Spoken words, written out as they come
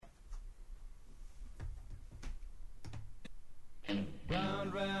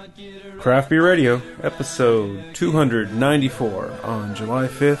Craft Beer Radio, episode 294 on July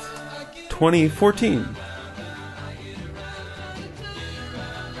 5th, 2014.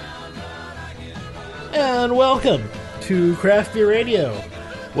 And welcome to Craft Beer Radio,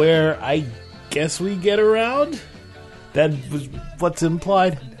 where I guess we get around. That was what's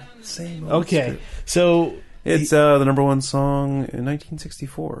implied. Same. Okay, so it's the number one song in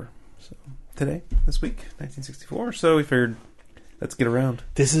 1964. So today, this week, 1964. So we figured, let's get around.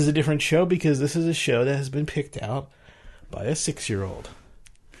 This is a different show because this is a show that has been picked out by a 6-year-old.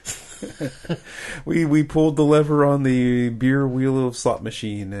 We pulled the lever on the beer wheel of slot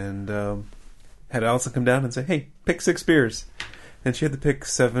machine and had Allison come down and say, "Hey, pick 6 beers." And she had to pick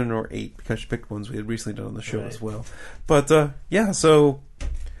 7 or 8 because she picked ones we had recently done on the show as well. But, yeah, so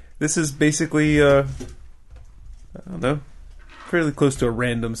this is basically, I don't know, fairly close to a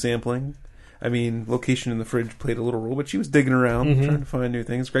random sampling. I mean, location in the fridge played a little role, but she was digging around, trying to find new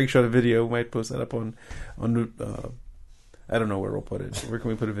things. Greg shot a video. We might post that up on I don't know where we'll put it. Where can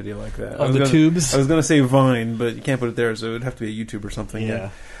we put a video like that? On the tubes? I was going to say Vine, but you can't put it there, so it would have to be a YouTube or something. Yeah.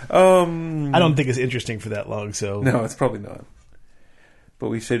 I don't think it's interesting for that long, so... No, it's probably not. But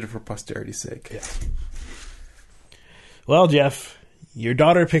we saved it for posterity's sake. Yeah. Well, Jeff, your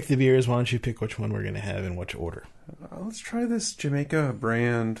daughter picked the beers. Why don't you pick which one we're going to have in which order? Let's try this Jamaica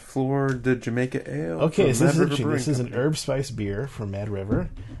brand, Flor de Jamaica Ale. Okay, so this is an herb spice beer from Mad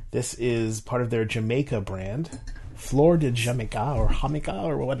River. This is part of their Jamaica brand, Flor de Jamaica, or Jamaica,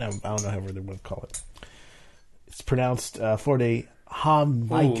 or what? I don't know however they want to call it. It's pronounced Flor de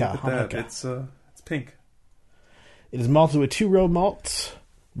Jamaica. Oh, look at that. It's pink. It is malted with 2-row malts,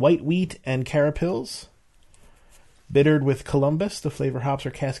 white wheat, and carapils. Bittered with Columbus. The flavor hops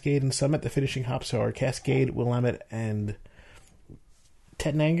are Cascade and Summit. The finishing hops are Cascade, Willamette, and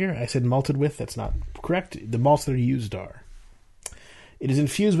Tettnanger. I said malted with. That's not correct. The malts that are used are. It is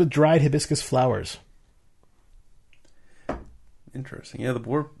infused with dried hibiscus flowers. Interesting. Yeah,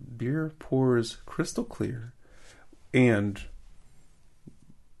 the beer pours crystal clear and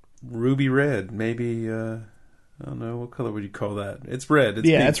ruby red. Maybe... I don't know, what color would you call that? It's red. It's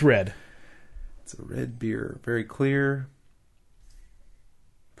pink. It's red. It's a red beer. Very clear.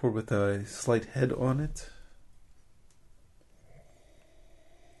 Poured with a slight head on it.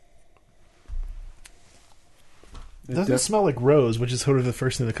 It doesn't smell like rose, which is sort of the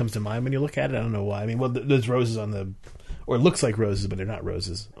first thing that comes to mind when you look at it. I don't know why. I mean, well, there's roses on the... Or it looks like roses, but they're not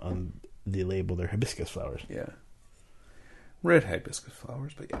roses on the label. They're hibiscus flowers. Yeah. Red hibiscus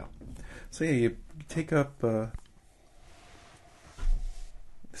flowers, but yeah. So yeah, you take up...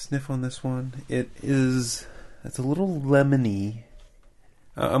 sniff on this one. It's a little lemony.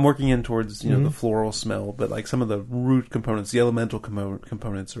 I'm working in towards the floral smell, but like some of the root components, the elemental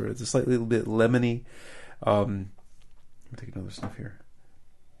components, or it's a slightly little bit lemony. Let me take another sniff here.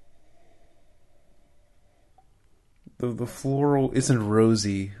 The floral isn't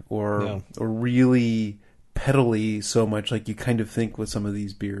rosy or really petally so much like you kind of think with some of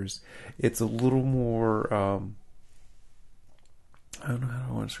these beers. It's a little more. I don't know how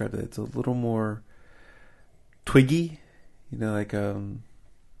I want to describe it. It's a little more twiggy, like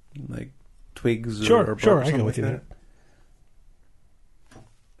twigs or bark or I something go with like you that.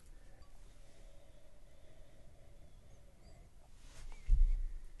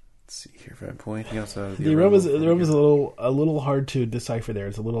 Let's see here if I'm pulling anything else out of the aroma's a little hard to decipher there.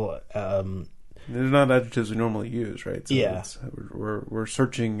 It's a little. They're not adjectives we normally use, right? So yeah, we're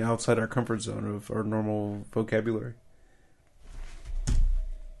searching outside our comfort zone of our normal vocabulary.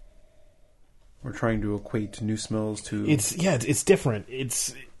 We're trying to equate new smells to... It's different.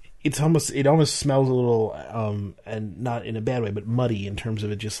 It almost smells a little, and not in a bad way, but muddy in terms of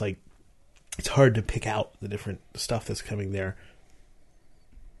it just like, it's hard to pick out the different stuff that's coming there.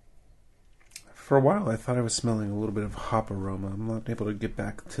 For a while, I thought I was smelling a little bit of hop aroma. I'm not able to get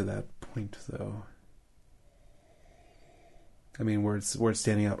back to that point, though. I mean, where it's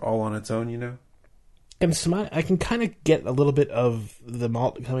standing out all on its own, And I can kind of get a little bit of the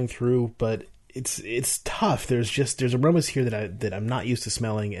malt coming through, but it's tough. There's aromas here that I'm not used to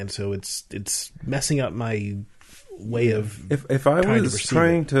smelling, and so it's messing up my way of. If I was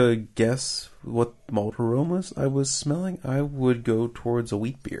trying to guess what malt aromas I was smelling, I would go towards a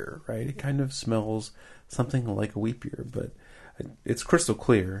wheat beer. Right? It kind of smells something like a wheat beer, but it's crystal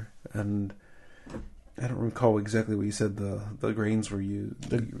clear, and I don't recall exactly what you said the grains were used.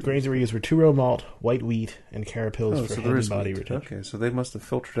 The grains that were used were 2-row malt, white wheat, and carapils for head and body retention. Okay, so they must have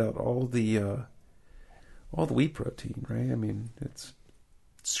filtered out all the wheat protein, right? I mean, it's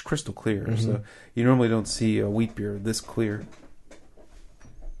crystal clear. Mm-hmm. So you normally don't see a wheat beer this clear.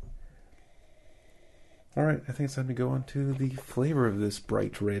 All right, I think it's time to go on to the flavor of this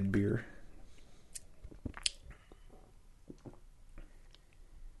bright red beer.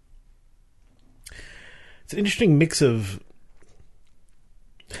 It's an interesting mix of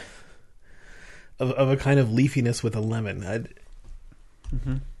a kind of leafiness with a lemon.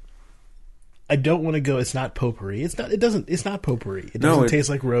 I don't want to go. It's not potpourri. It's not. It doesn't. It's not potpourri. It doesn't taste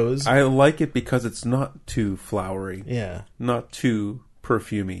like rose. I like it because it's not too flowery. Yeah. Not too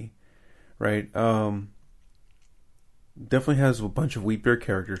perfumey, right? Definitely has a bunch of wheat beer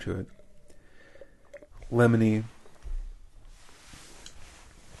character to it. Lemony.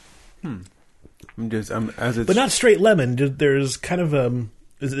 But not straight lemon. There's kind of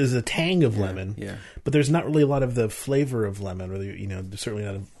there's a tang of lemon. Yeah. But there's not really a lot of the flavor of lemon, or there's certainly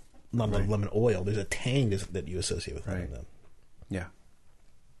not a lot of lemon oil. There's a tang that you associate with lemon. Then. Yeah.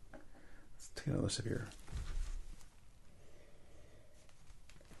 Let's take another sip here.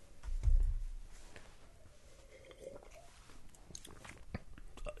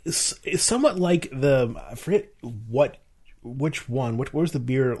 It's somewhat like I forget which one. What was the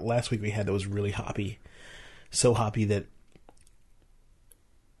beer last week we had that was really hoppy? So hoppy that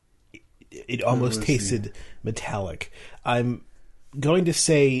it almost tasted metallic. I'm going to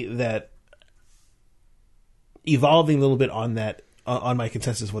say that, evolving a little bit on that, on my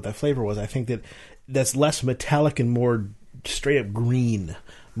consensus of what that flavor was, I think that's less metallic and more straight up green,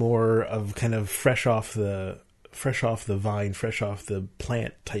 more of kind of fresh off the vine, fresh off the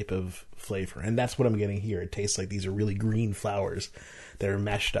plant type of flavor. And that's what I'm getting here. It tastes like these are really green flowers that are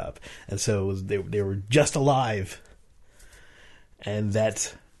mashed up. And so they were just alive. And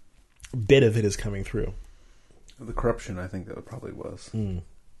that bit of it is coming through. The corruption, I think that probably was. I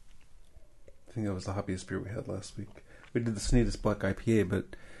think that was the hoppiest beer we had last week. We did the Sneedus Black IPA, but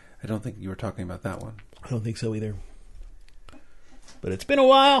I don't think you were talking about that one. I don't think so either. But it's been a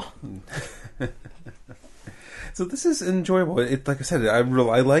while. So this is enjoyable. Like I said, I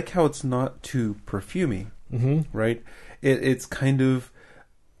like how it's not too perfumey, right? It's kind of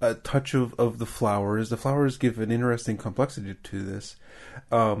a touch of the flowers. The flowers give an interesting complexity to this.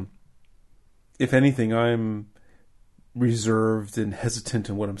 If anything, I'm reserved and hesitant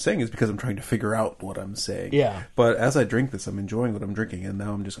in what I'm saying is because I'm trying to figure out what I'm saying. Yeah. But as I drink this, I'm enjoying what I'm drinking, and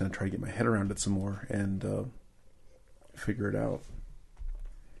now I'm just going to try to get my head around it some more and figure it out.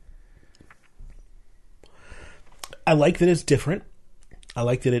 I like that it's different. I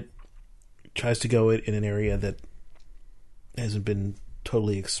like that it tries to go in an area that hasn't been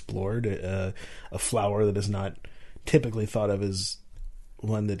totally explored. A flower that is not typically thought of as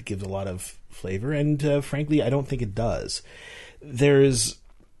one that gives a lot of flavor. And frankly, I don't think it does. There's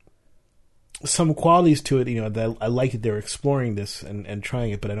some qualities to it, that I like that they're exploring this and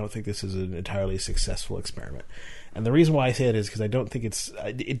trying it, but I don't think this is an entirely successful experiment. And the reason why I say it is because I don't think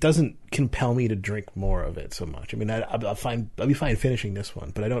it doesn't compel me to drink more of it so much. I mean, I'll be fine finishing this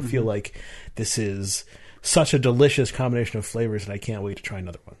one, but I don't feel like this is such a delicious combination of flavors that I can't wait to try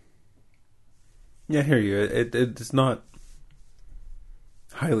another one. Yeah, I hear you. It's not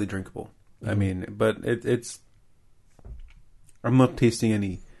highly drinkable. I mean, but it's. I'm not tasting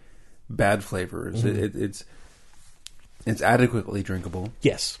any bad flavors. It's adequately drinkable.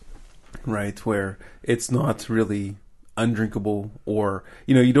 Yes. Right, where it's not really undrinkable, or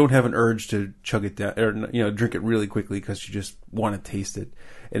you don't have an urge to chug it down or drink it really quickly because you just want to taste it,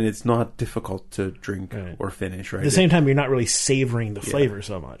 and it's not difficult to drink or finish. Right. At the same time, you're not really savoring the flavor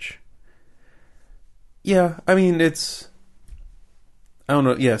so much. Yeah, I mean I don't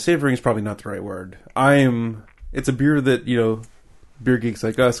know. Yeah, savoring is probably not the right word. It's a beer that beer geeks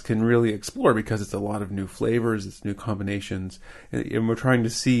like us can really explore because it's a lot of new flavors, it's new combinations, and we're trying to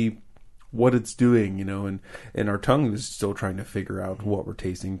see what it's doing, and our tongue is still trying to figure out what we're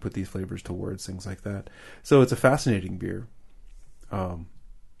tasting, put these flavors to words, things like that. So it's a fascinating beer. Yeah,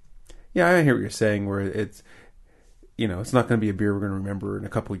 I hear what you're saying, where it's, it's not going to be a beer we're going to remember in a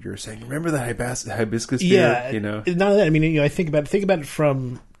couple of years saying, remember that hibiscus beer? Yeah, none of that. I mean, I think about it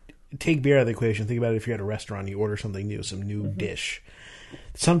from, take beer out of the equation, think about it if you're at a restaurant, you order something new, some new dish.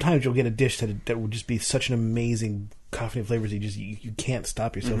 Sometimes you'll get a dish that will just be such an amazing coffee and flavors you can't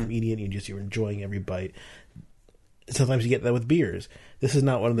stop yourself from eating it. You're enjoying every bite. Sometimes you get that with beers. This is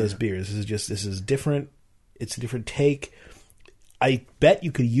not one of those beers. This is different. It's a different take. I bet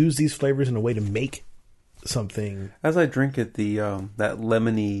you could use these flavors in a way to make something. As I drink it, the that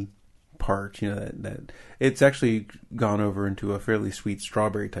lemony part, that it's actually gone over into a fairly sweet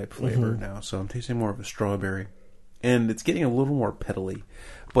strawberry type flavor now. So I'm tasting more of a strawberry. And it's getting a little more petally,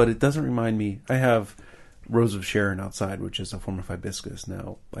 but it doesn't remind me. I have Rose of Sharon outside, which is a form of hibiscus.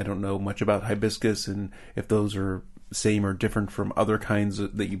 Now, I don't know much about hibiscus and if those are same or different from other kinds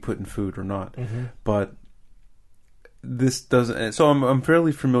that you put in food or not. But this doesn't. So I'm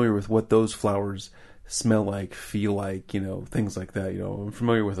fairly familiar with what those flowers smell like, feel like, things like that. I'm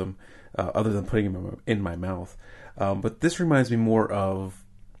familiar with them, other than putting them in my mouth. But this reminds me more of.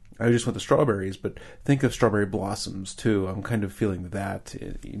 I just went to strawberries, but think of strawberry blossoms too. I'm kind of feeling that,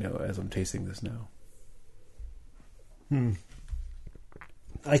 as I'm tasting this now.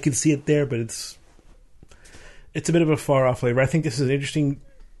 I can see it there, but it's a bit of a far off flavor. I think this is interesting.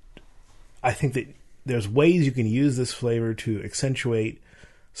 I think that there's ways you can use this flavor to accentuate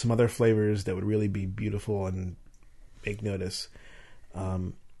some other flavors that would really be beautiful and make notice.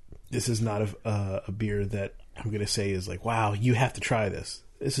 This is not a beer that I'm going to say is like, wow, you have to try this.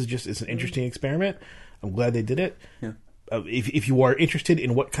 This is it's an interesting experiment. I'm glad they did it. Yeah. If you are interested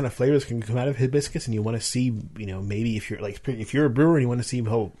in what kind of flavors can come out of hibiscus, and you want to see, maybe if you're a brewer and you want to see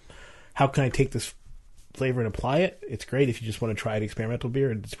how can I take this flavor and apply it, it's great. If you just want to try an experimental beer,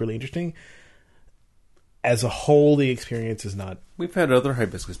 and it's really interesting. As a whole, the experience is not. We've had other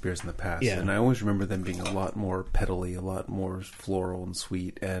hibiscus beers in the past, Yeah. and I always remember them being a lot more petally, a lot more floral and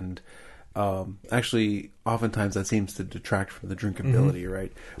sweet, and actually, oftentimes that seems to detract from the drinkability,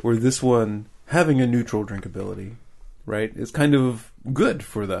 right? Where this one, having a neutral drinkability, right, is kind of good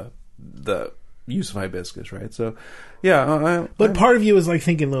for the use of hibiscus, right? So, yeah. But part of you is like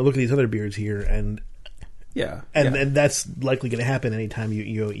thinking, look at these other beers here, and that's likely going to happen anytime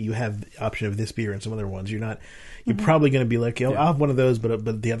you have the option of this beer and some other ones. You're probably going to be like, I'll have one of those,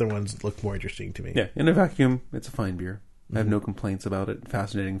 but the other ones look more interesting to me. Yeah, in a vacuum, it's a fine beer. I have no complaints about it.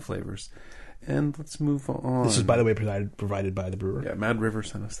 Fascinating flavors. And let's move on. This is, by the way, provided by the brewer. Yeah, Mad River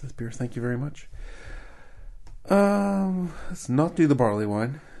sent us this beer. Thank you very much. Let's not do the barley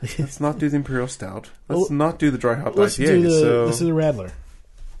wine. Let's not do the Imperial Stout. Let's not do the dry hop IPA. This is a Radler.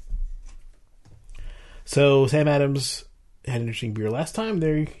 So Sam Adams had an interesting beer last time.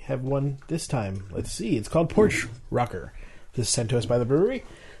 They have one this time. Let's see. It's called Porch Rocker. This is sent to us by the brewery.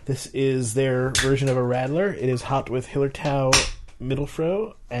 This is their version of a Radler. It is hopped with Hillertau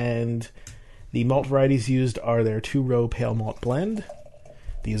Mittelfroh, and the malt varieties used are their 2-row pale malt blend.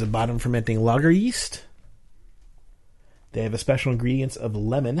 They use a bottom fermenting lager yeast. They have a special ingredients of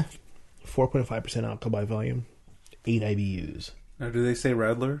lemon, 4.5% alcohol by volume, 8 IBUs. Now, do they say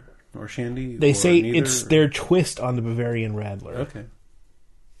Radler or Shandy? They say neither, it's their twist on the Bavarian Radler. Okay.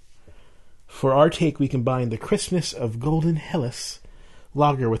 For our take, we combine the crispness of Golden Helles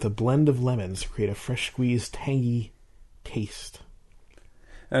lager with a blend of lemons to create a fresh squeezed, tangy taste.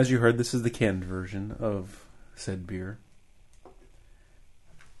 As you heard, this is the canned version of said beer.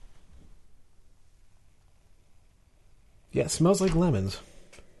 Yeah, it smells like lemons.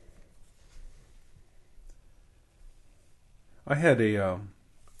 I had a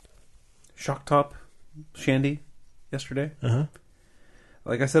Shock Top Shandy yesterday. Uh-huh.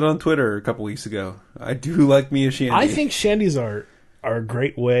 Like I said on Twitter a couple weeks ago, I do like me a Shandy. I think Shandies are a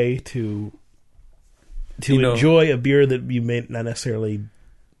great way to enjoy a beer that you may not necessarily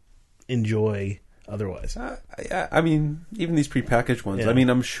enjoy otherwise. I mean, even these prepackaged ones. Yeah. I mean,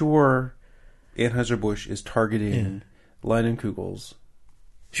 I'm sure Anheuser-Busch is targeting Leinenkugels.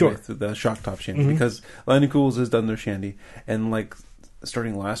 Sure. With the Shock Top Shandy. Because Leinenkugels has done their Shandy. And like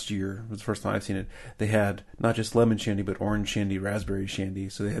starting last year, was the first time I've seen it, they had not just lemon Shandy, but orange Shandy, raspberry Shandy.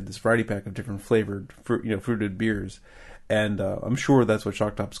 So they had this variety pack of different flavored, fruited beers. And I'm sure that's what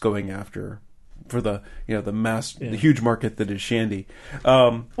Shock Top's going after for the the huge market that is Shandy.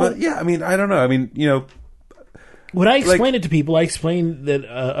 But yeah, I mean, I don't know. I mean, when I explain it to people, I explain that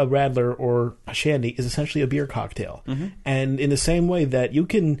a Radler or a Shandy is essentially a beer cocktail, and in the same way that you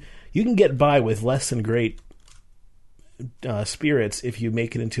can get by with less than great spirits if you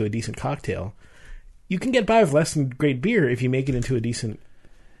make it into a decent cocktail, you can get by with less than great beer if you make it into a decent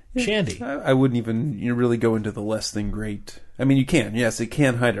Shandy. I wouldn't even really go into the less than great. I mean, you can. Yes, it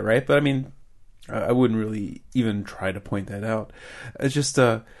can hide it, right? But I mean, I wouldn't really even try to point that out. It's just,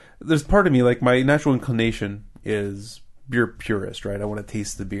 there's part of me, like my natural inclination is beer purist, right? I want to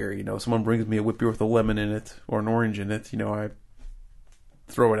taste the beer. Someone brings me a whipped beer with a lemon in it or an orange in it, I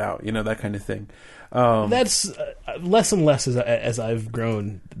throw it out, that kind of thing. That's less and less as I've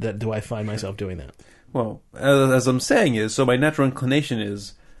grown that do I find myself doing that. Well, as I'm saying is, so my natural inclination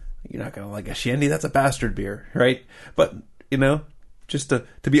is, you're not going to like a Shandy, that's a bastard beer, right? But, just to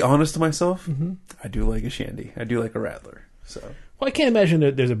be honest to myself, I do like a Shandy. I do like a Radler. So, well, I can't imagine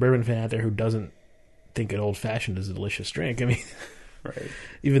that there's a bourbon fan out there who doesn't think an old fashioned is a delicious drink. I mean, right.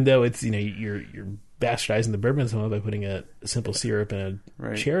 Even though it's you're bastardizing the bourbon somewhat by putting a simple syrup and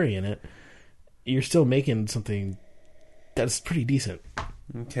a cherry in it, you're still making something that's pretty decent.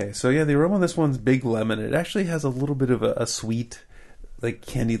 Okay, so yeah, the aroma on this one's big lemon. It actually has a little bit of a sweet, like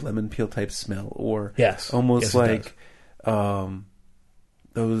candied lemon peel type smell, or Yes, almost yes, it like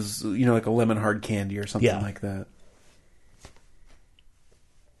those, like a lemon hard candy or something like that.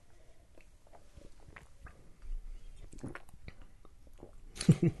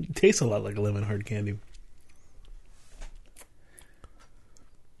 It tastes a lot like a lemon hard candy.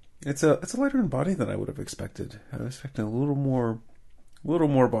 It's a lighter in body than I would have expected. I was expecting a little more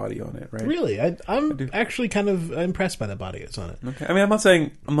body on it, right? Really, I'm actually kind of impressed by the body it's on it. Okay, I mean, I'm not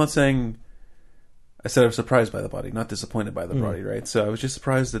saying. I said I was surprised by the body, not disappointed by the body, right? So I was just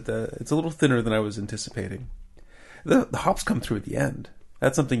surprised that it's a little thinner than I was anticipating. The hops come through at the end.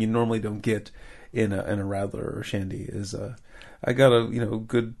 That's something you normally don't get in a Radler or Shandy. I got a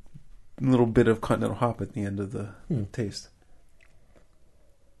good little bit of continental hop at the end of the taste.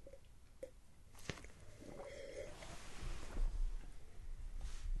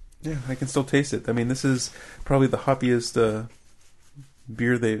 Yeah, I can still taste it. I mean, this is probably the hoppiest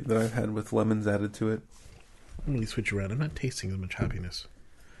beer that I've had with lemons added to it. Let me switch around. I'm not tasting as much hoppiness.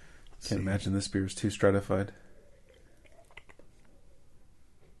 Can't imagine this beer is too stratified.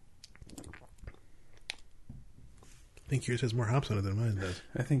 I think yours has more hops on it than mine does.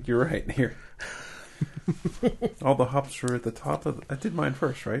 I think you're right here. All the hops were at the top of. I did mine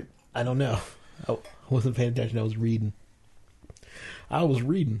first, right? I don't know. I wasn't paying attention. I was reading.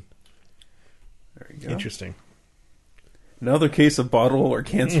 There you go. Interesting. Another case of bottle or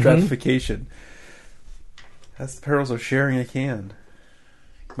can stratification. That's the perils of sharing a can.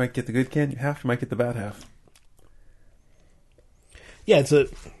 You might get the good can, you might get the bad half. Yeah,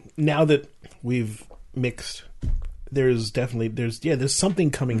 now that we've mixed, there's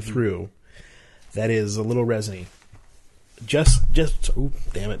something coming through that is a little resiny. Oh,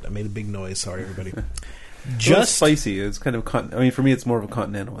 damn it! I made a big noise. Sorry, everybody. Just spicy. It's kind of for me, it's more of a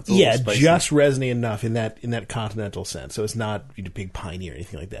continental. It's a little spicy. Just resiny enough in that continental sense. So it's not a big piney or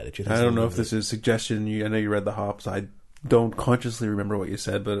anything like that. It just I don't know if this is a suggestion. I know you read the hops. I don't consciously remember what you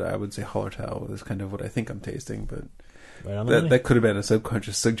said, but I would say Hallertau is kind of what I think I'm tasting. But that could have been a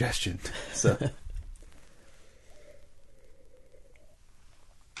subconscious suggestion. So.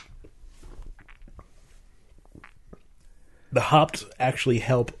 The hops actually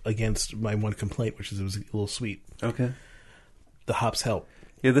help against my one complaint, which is it was a little sweet. Okay. The hops help.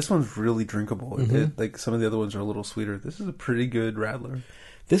 Yeah, this one's really drinkable. Like some of the other ones are a little sweeter. This is a pretty good Radler.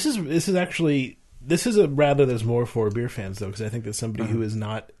 This is a Radler that's more for beer fans, though, because I think that somebody who is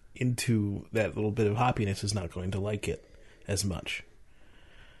not into that little bit of hoppiness is not going to like it as much.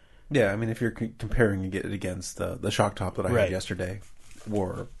 Yeah, I mean, if you're comparing it against the Shock Top that I had yesterday,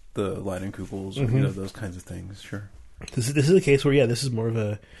 or the Leinenkugels, or those kinds of things, sure. This is a case where this is more of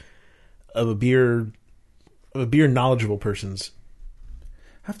a beer knowledgeable person's.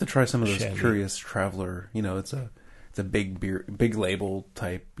 I have to try some of those Curious Traveler. It's a big beer, big label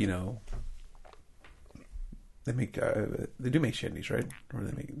type. They make they do make shandies, right? Or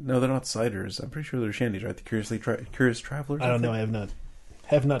no, they're not ciders. I'm pretty sure they're shandies, right? The Curious Travelers. I don't know. I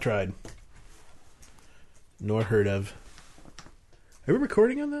have not tried, nor heard of. Are we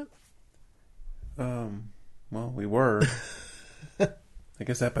recording on that? Well, we were. I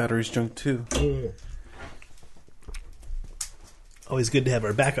guess that battery's junk too. Always good to have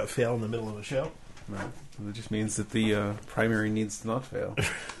our backup fail in the middle of a show. Right. It just means that the primary needs to not fail.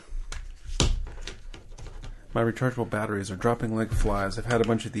 My rechargeable batteries are dropping like flies. I've had a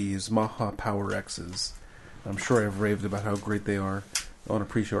bunch of these Maha Power X's. I'm sure I've raved about how great they are on a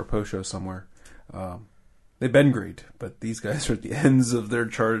pre-show or post-show somewhere. They've been great, but these guys are at the ends of their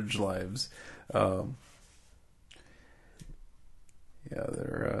charge lives. Yeah,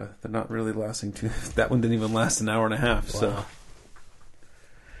 they're not really lasting too. That one didn't even last an hour and a half. Wow. So,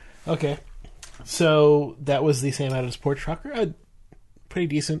 okay, so that was the Sam Adams Porch Trucker. A pretty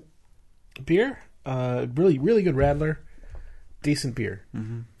decent beer. Really, really good Radler. Decent beer.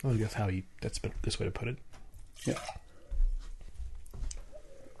 Mm-hmm. I guess that's the best way to put it. Yeah.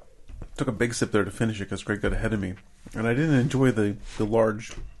 Took a big sip there to finish it because Greg got ahead of me, and I didn't enjoy the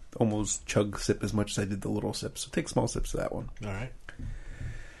large, almost chug sip as much as I did the little sips. So take small sips of that one. All right.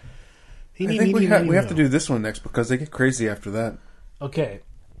 I think we have to do this one next because they get crazy after that. Okay.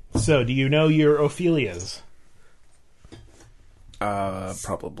 So, do you know your Ophelias?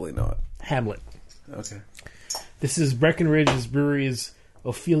 Probably not. Hamlet. Okay. This is Breckenridge Brewery's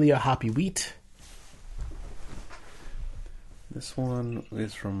Ophelia Hoppy Wheat. This one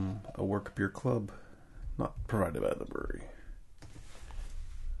is from a work beer club, not provided by the brewery.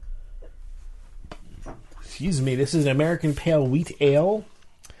 Excuse me, this is an American Pale Wheat Ale.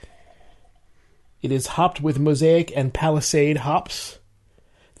 It is hopped with Mosaic and Palisade hops.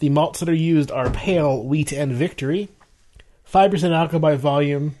 The malts that are used are Pale, Wheat, and Victory. 5% alcohol by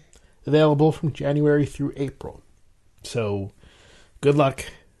volume, available from January through April. So, good luck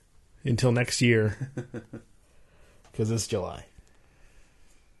until next year, because it's July.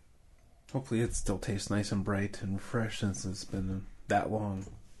 Hopefully it still tastes nice and bright and fresh since it's been that long.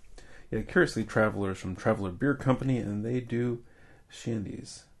 Yeah, Curiously Travelers from Traveler Beer Company, and they do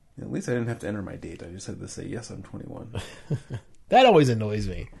shandies. At least I didn't have to enter my date. I just had to say, yes, I'm 21. That always annoys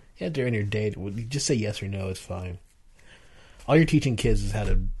me. You have to enter your date. You just say yes or no, it's fine. All you're teaching kids is how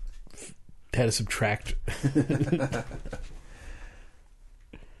to subtract.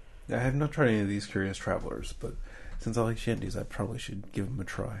 I have not tried any of these Curious Travelers, but since I like shandies, I probably should give them a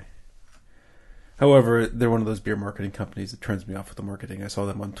try. However, they're one of those beer marketing companies that turns me off with the marketing. I saw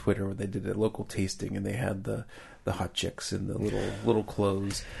them on Twitter where they did a local tasting, and they had the hot chicks in the little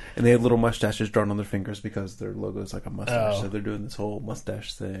clothes, and they had little mustaches drawn on their fingers because their logo is like a mustache. So they're doing this whole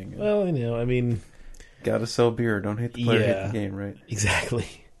mustache thing. Well, I mean, gotta sell beer. Don't hate the player, hate the game, right? Exactly.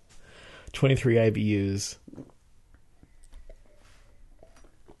 23 IBUs.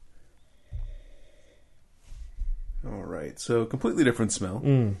 All right, so completely different smell.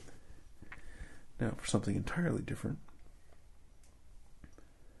 Now for something entirely different.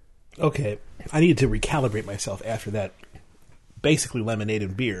 Okay, I needed to recalibrate myself after that basically lemonade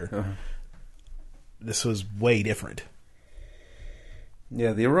and beer. Uh-huh. This was way different.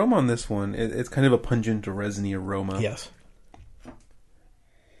 Yeah, the aroma on this one, it's kind of a pungent, resiny aroma. Yes.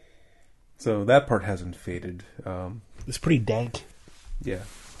 So that part hasn't faded. It's pretty dank. Yeah.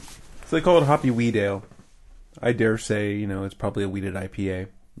 So they call it Hoppy Wheat Ale. I dare say, it's probably a wheated IPA.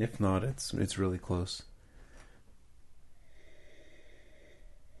 If not, it's really close.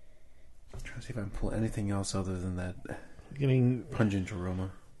 I'm trying to see if I can pull anything else other than that pungent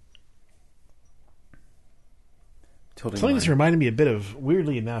aroma. Something that's reminded me a bit of,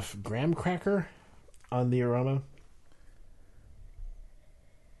 weirdly enough, graham cracker on the aroma.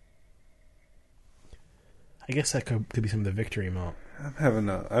 I guess that could be some of the Victory malt.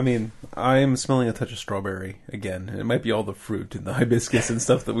 I am smelling a touch of strawberry again. It might be all the fruit and the hibiscus and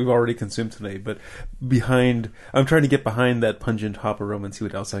stuff that we've already consumed today, but I'm trying to get behind that pungent hop aroma and see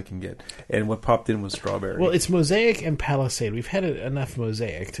what else I can get. And what popped in was strawberry. Well, it's Mosaic and Palisade. We've had enough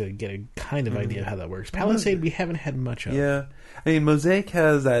Mosaic to get a kind of idea of how that works. Palisade we haven't had much of. Yeah. Mosaic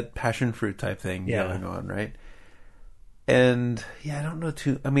has that passion fruit type thing going on, right? And, I don't know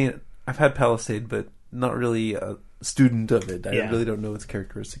I've had Palisade, but not really a student of it. I really don't know its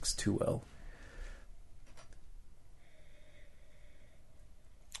characteristics too well.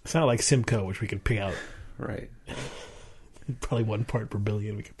 It's not like Simcoe, which we could pick out. Right. Probably 1 part per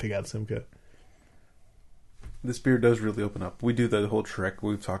billion we could pick out Simcoe. This beer does really open up. We do the whole trick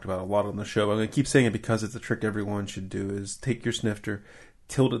we've talked about a lot on the show. I'm going to keep saying it because it's a trick everyone should do, is take your snifter,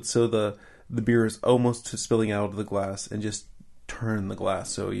 tilt it so the beer is almost to spilling out of the glass, and just turn the glass.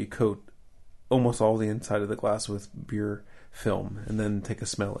 So you coat almost all the inside of the glass with beer film, and then take a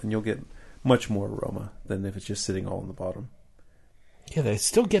smell, and you'll get much more aroma than if it's just sitting all in the bottom. Yeah, they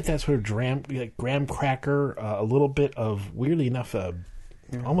still get that sort of graham cracker, a little bit of, weirdly enough,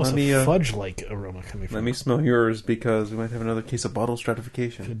 almost a fudge-like aroma coming from it. Let me smell yours, because we might have another case of bottle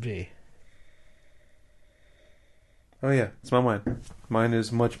stratification. Could be. Oh yeah, smell mine. Mine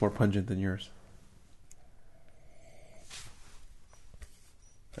is much more pungent than yours.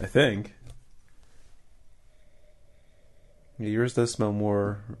 I think. Yeah, yours does smell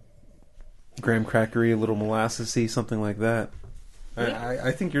more graham crackery, a little molassesy, something like that. Yeah.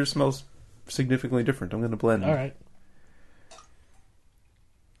 I think yours smells significantly different. I'm going to blend. All right.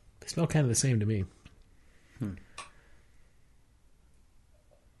 They smell kind of the same to me.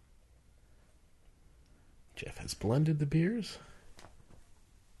 Jeff has blended the beers.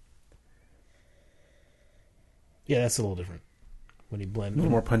 Yeah, that's a little different. When he blended. A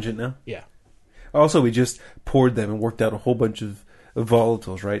little more pungent now? Yeah. Also, we just poured them and worked out a whole bunch of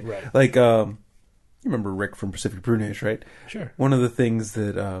volatiles, right? Right. Like, you remember Rick from Pacific Brewage, right? Sure. One of the things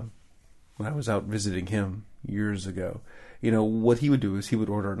that, when I was out visiting him years ago, what he would do is he would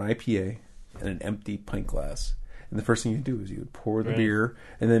order an IPA and an empty pint glass. And the first thing you'd do is you would pour the beer,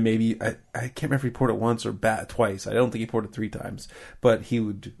 and then maybe, I can't remember if he poured it once or twice. I don't think he poured it 3 times. But he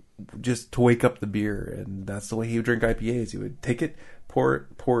would, just to wake up the beer, and that's the way he would drink IPAs. He would take it, pour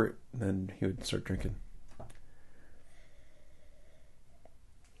it, and then he would start drinking.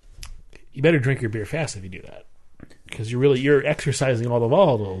 You better drink your beer fast if you do that, because you're exercising all the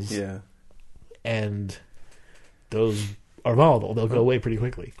volatiles. Yeah, and those are volatile; they'll go away pretty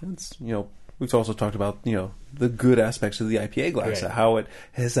quickly. It's we've also talked about, the good aspects of the IPA glass, Right. how it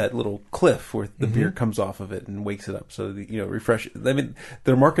has that little cliff where the beer comes off of it and wakes it up. So, refresh. I mean,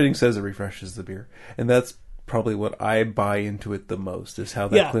 their marketing says it refreshes the beer. And that's probably what I buy into it the most, is how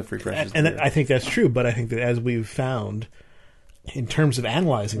that cliff refreshes and the beer. I think that's true, but I think that as we've found, in terms of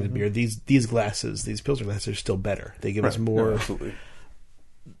analyzing the beer, these glasses, these Pilsner glasses, are still better. They give us more. No, absolutely.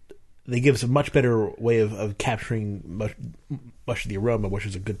 They give us a much better way of capturing much of the aroma, which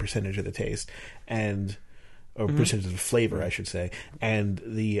is a good percentage of the taste, or percentage of the flavor, I should say, and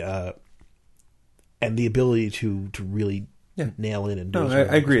the ability to really nail in and do. No,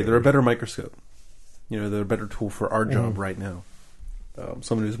 I agree. They're a better microscope. They're a better tool for our job right now.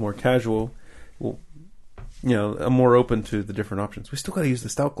 Someone who's more casual will, I'm more open to the different options. We still got to use the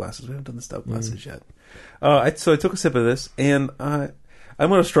stout glasses. We haven't done the stout glasses yet. So I took a sip of this, and I'm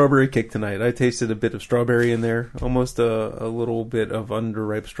on a strawberry kick tonight. I tasted a bit of strawberry in there, almost a little bit of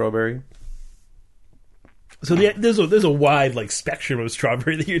underripe strawberry. So there's a wide spectrum of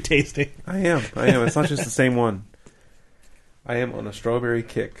strawberry that you're tasting. I am. It's not just the same one. I am on a strawberry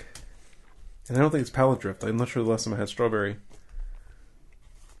kick. And I don't think it's palate drift. I'm not sure the last time I had strawberry.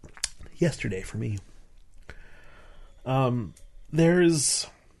 Yesterday for me.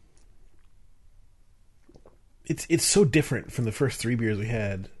 It's so different from the first three beers we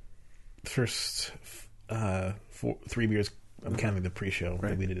had. The first three beers, I'm counting the pre-show.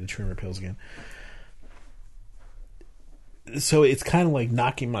 Right. We did the Trimmer Pills again. So it's kind of like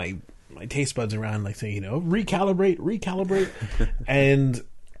knocking my taste buds around, saying, recalibrate. And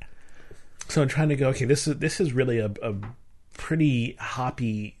so I'm trying to go, okay, this is really a pretty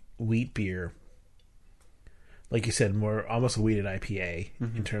hoppy wheat beer. Like you said, more almost a wheated IPA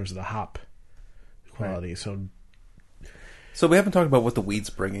in terms of the hop quality. Right. So we haven't talked about what the wheat's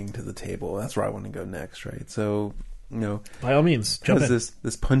bringing to the table. That's where I want to go next, right? So, by all means, jump in.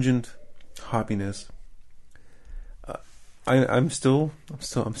 This pungent hoppiness. I'm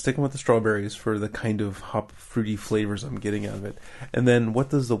sticking with the strawberries for the kind of hop fruity flavors I'm getting out of it. And then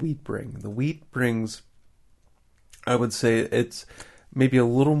what does the wheat bring? The wheat brings, I would say, it's maybe a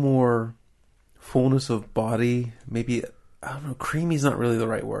little more fullness of body. Maybe, I don't know, creamy is not really the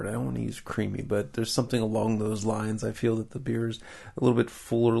right word. I don't want to use creamy, but there's something along those lines. I feel that the beer is a little bit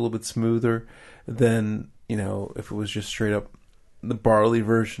fuller, a little bit smoother than, if it was just straight up the barley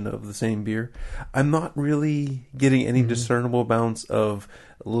version of the same beer. I'm not really getting any discernible amounts of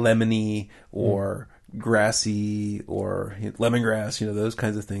lemony or grassy or lemongrass, those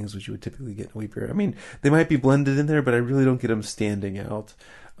kinds of things which you would typically get in wheat beer. I mean, they might be blended in there, but I really don't get them standing out.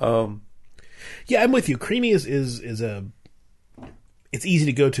 Yeah, I'm with you. Creamy is it's easy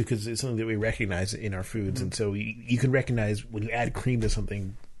to go to because it's something that we recognize in our foods, and so you can recognize when you add cream to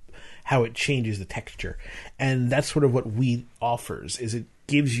something how it changes the texture. And that's sort of what wheat offers, is it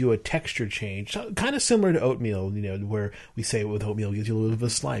gives you a texture change, kind of similar to oatmeal, where we say with oatmeal it gives you a little bit of a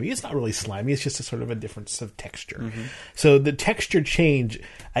slimy. It's not really slimy, it's just a sort of a difference of texture. So the texture change,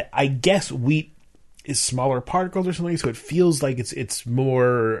 I guess wheat is smaller particles or something, so it feels like it's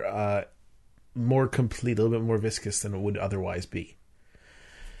more complete, a little bit more viscous than it would otherwise be.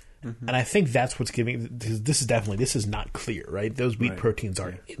 And I think that's what's giving. This is not clear, right? Those wheat proteins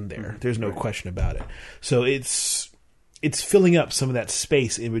are in there. There's no question about it. So it's filling up some of that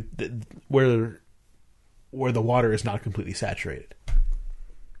space where the water is not completely saturated.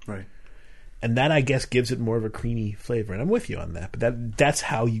 Right. And that, I guess, gives it more of a creamy flavor. And I'm with you on that. But that's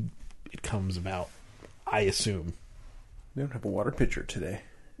how it comes about, I assume. We don't have a water pitcher today.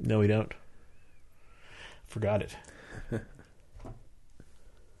 No, we don't. Forgot it.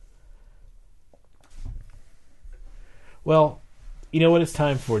 Well, you know what it's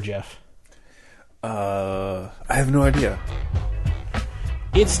time for, Jeff? I have no idea.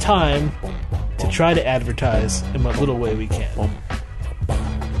 It's time to try to advertise in what little way we can.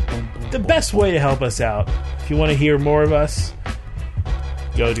 The best way to help us out, if you want to hear more of us,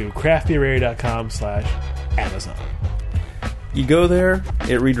 go to craftbeerradio.com/Amazon. You go there,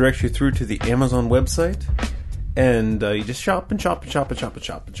 it redirects you through to the Amazon website, and you just shop and shop and shop and shop and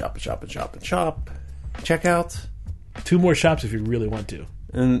shop and shop and shop and shop and shop. Check out. 2 more shops if you really want to.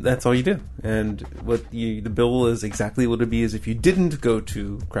 And that's all you do. And the bill is exactly what it would be as if you didn't go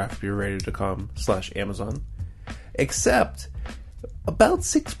to craftbeerradio.com/Amazon. Except about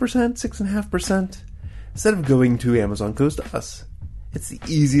 6%, 6.5%, instead of going to Amazon, goes to us. It's the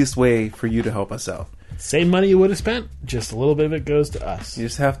easiest way for you to help us out. Same money you would have spent, just a little bit of it goes to us. You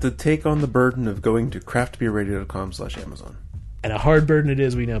just have to take on the burden of going to craftbeerradio.com/Amazon. And a hard burden it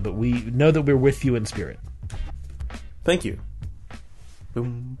is, we know, but we know that we're with you in spirit. Thank you.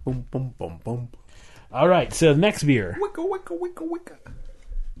 Boom, boom, boom, boom, boom. All right, so the next beer. Wicka, wicka, wicka, wicka.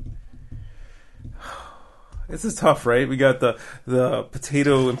 This is tough, right? We got the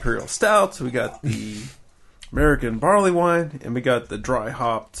potato imperial stout, we got the American barley wine, and we got the dry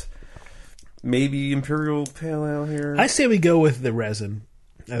hopped, maybe imperial pale ale here. I say we go with the resin,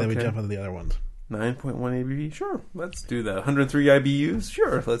 and then we Okay. jump onto the other ones. 9.1 ABV, sure, let's do that. 103 IBUs,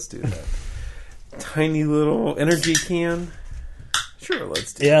 sure, let's do that. Tiny little energy can, sure,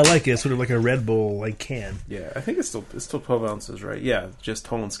 let's do Yeah, I like it. It's sort of like a Red Bull like can. Yeah, I think it's still 12 ounces, right? Yeah, just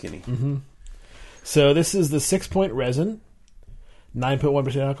tall and skinny. Mm-hmm. So this is the 6-point resin,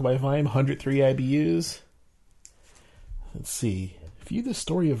 9.1% alcohol by volume, 103 IBUs. Let's see. View the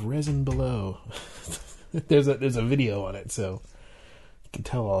story of resin below. there's a video on it, so you can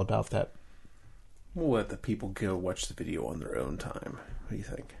tell all about that. We'll let the people go watch the video on their own time. What do you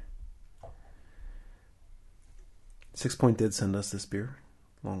think? 6 Point did send us this beer,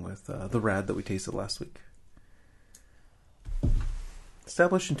 along with the Rad that we tasted last week.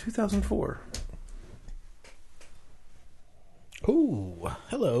 Established in 2004. Ooh,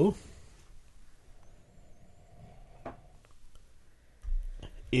 hello.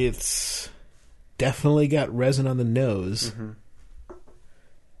 It's definitely got resin on the nose. Mm-hmm.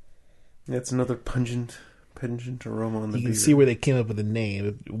 It's another pungent aroma on the beer. You can see where they came up with the name.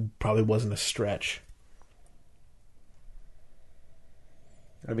 It probably wasn't a stretch.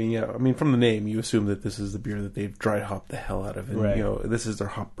 I mean, from the name, you assume that this is the beer that they've dry hopped the hell out of, and Right. this is their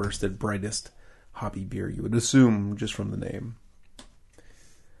hop bursted, brightest hoppy beer. You would assume just from the name.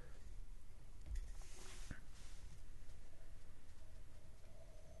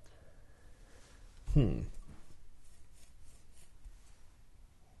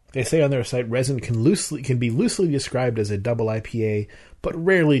 They say on their site resin can be loosely described as a double IPA, but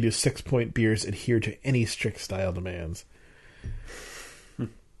rarely do 6-point beers adhere to any strict style demands. Well,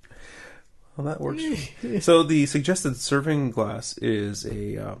 that works. So the suggested serving glass is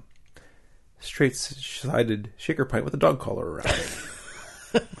a straight-sided shaker pint with a dog collar around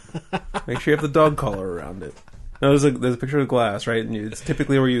it. Make sure you have the dog collar around it. Now, there's a picture of the glass, right? And it's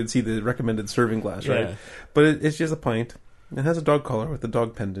typically where you would see the recommended serving glass, right? Yeah. But it's just a pint. It has a dog collar with a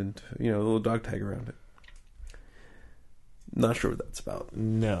dog pendant, a little dog tag around it. Not sure what that's about.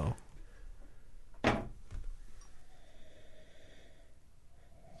 No.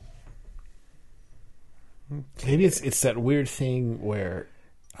 Maybe it's that weird thing where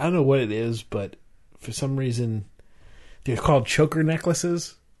I don't know what it is, but for some reason they're called choker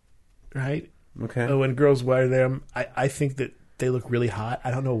necklaces, right? Okay. When girls wear them, I think that they look really hot.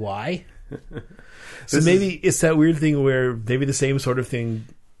 I don't know why. So maybe it's that weird thing where maybe the same sort of thing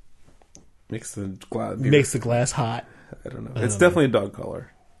Makes the glass makes the glass hot. I don't know. It's definitely a dog collar,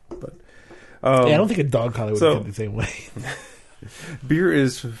 but Yeah, I don't think a dog collar would so- fit the same way. beer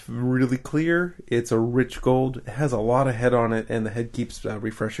is really clear. It's a rich gold. It has a lot of head on it, and the head keeps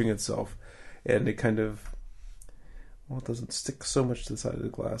refreshing itself. And it kind of, it doesn't stick so much to the side of the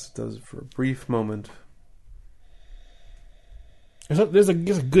glass. It does for a brief moment. There's a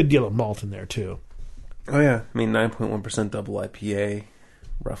good deal of malt in there too. Oh yeah, I mean 9.1% double IPA,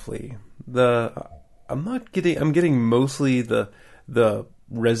 roughly. I'm getting mostly the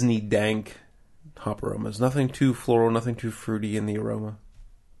resiny dank hop aromas. Nothing too floral, nothing too fruity in the aroma.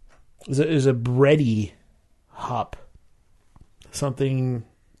 There's a bready hop, something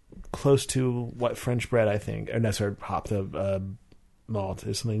close to what French bread I think, or no, sorry, hop the malt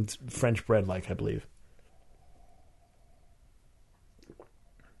is something French bread like I believe,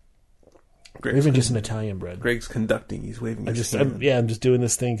 or even just an Italian bread. Greg's conducting. He's waving his hand. I'm just doing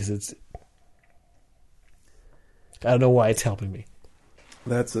this thing because I don't know why it's helping me.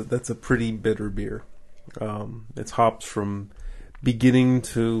 That's a pretty bitter beer. It's hops from beginning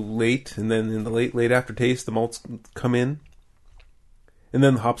to late, and then in the late aftertaste, the malts come in, and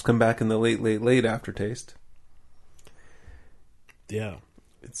then the hops come back in the late aftertaste. Yeah,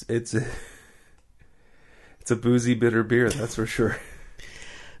 It's a boozy bitter beer, that's for sure.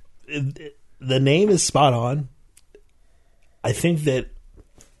 the name is spot on. I think that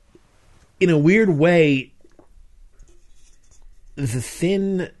in a weird way, the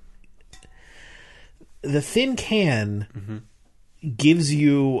thin can gives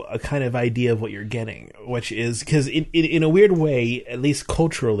you a kind of idea of what you're getting, which is because in a weird way, at least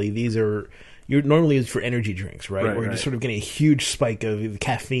culturally, you're normally used for energy drinks, right? Where you're just sort of getting a huge spike of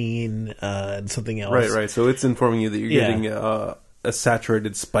caffeine and something else. Right. So it's informing you that you're getting a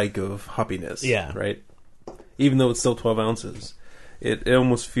saturated spike of hoppiness. Yeah. Right. Even though it's still 12 ounces, it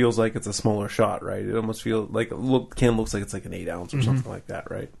almost feels like it's a smaller shot, right? It almost feels like can looks like it's like an 8 ounce or something like that,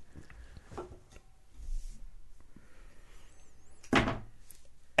 right?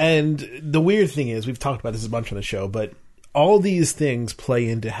 And the weird thing is, we've talked about this a bunch on the show, but all these things play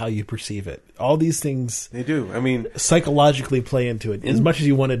into how you perceive it. All these things They do. I mean, psychologically play into it as much as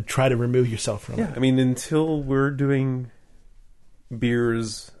you want to try to remove yourself from yeah. it. I mean, until we're doing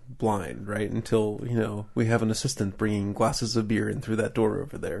beers blind, right? Until we have an assistant bringing glasses of beer in through that door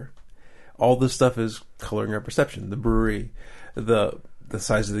over there. All this stuff is coloring our perception. The brewery, the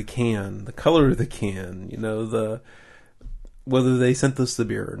size of the can, the color of the can, the whether they sent us the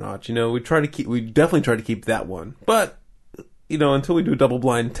beer or not. We definitely try to keep that one. But until we do a double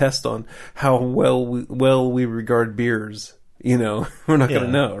blind test on how well we regard beers, we're not going to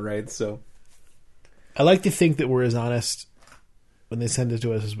know, right? So I like to think that we're as honest when they send it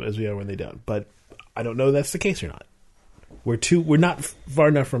to us as we are when they don't. But I don't know if that's the case or not. We're not far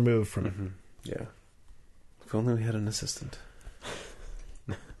enough removed from it. Yeah. If only we had an assistant.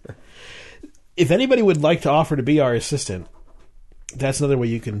 If anybody would like to offer to be our assistant, that's another way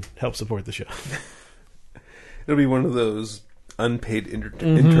you can help support the show. It'll be one of those unpaid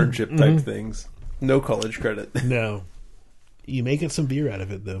internship type things. No college credit. No. You may get some beer out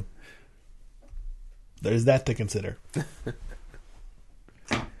of it, though. There's that to consider.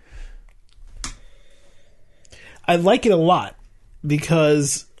 I like it a lot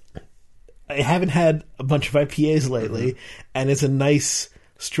because I haven't had a bunch of IPAs lately, and it's a nice,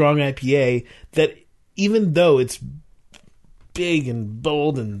 strong IPA that even though it's big and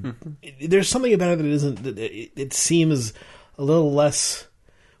bold and there's something about it that isn't, it seems a little less,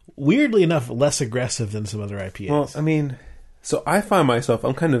 weirdly enough, less aggressive than some other IPAs. Well, I mean, so I find myself,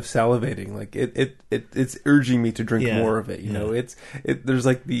 I'm kind of salivating. Like it's urging me to drink more of it. There's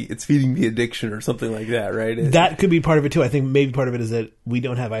like it's feeding the addiction or something like that, right? That could be part of it too. I think maybe part of it is that we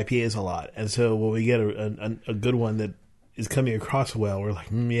don't have IPAs a lot, and so when we get a good one that is coming across well, we're like,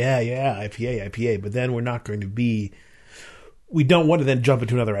 IPA. But then we're not going to be. We don't want to then jump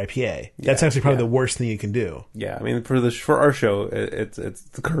into another IPA. That's actually probably the worst thing you can do. Yeah, I mean, for our show, it's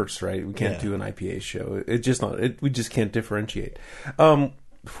the curse, right? We can't do an IPA show. It's just not. We just can't differentiate.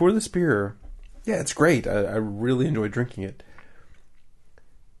 For this beer, it's great. I really enjoy drinking it.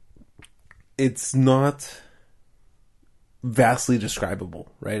 It's not vastly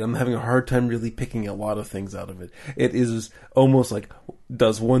describable, right? I'm having a hard time really picking a lot of things out of it. It is almost like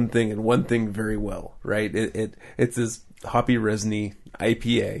does one thing and one thing very well, right? It's this hoppy, resiny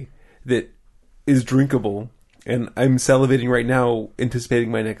IPA that is drinkable, and I'm salivating right now, anticipating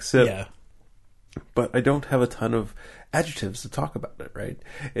my next sip. Yeah. But I don't have a ton of adjectives to talk about it, right?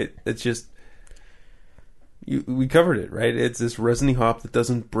 It's just we covered it, right? It's this resiny hop that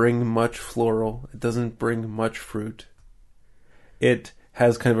doesn't bring much floral. It doesn't bring much fruit. It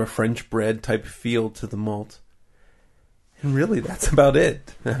has kind of a French bread type feel to the malt. And really, that's about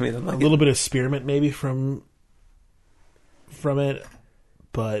it. I mean, I'm not a little bit of spearmint maybe from it,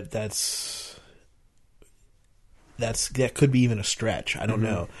 but that could be even a stretch. I don't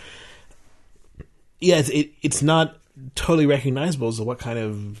know. Yeah, it's not totally recognizable as to what kind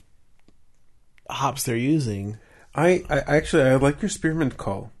of hops they're using. I like your spearmint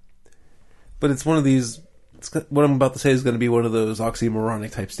call, but it's one of these. What I'm about to say is going to be one of those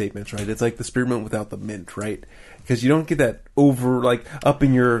oxymoronic type statements, right? It's like the spearmint without the mint, right? Because you don't get that over, like, up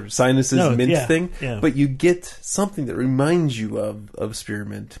in your sinuses mint thing, but you get something that reminds you of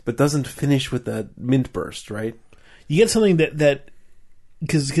spearmint, but doesn't finish with that mint burst, right? You get something that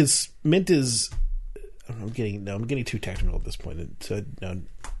because mint is. I'm getting too technical at this point, so no,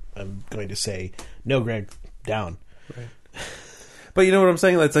 I'm going to say no, Greg, down. Right. But you know what I'm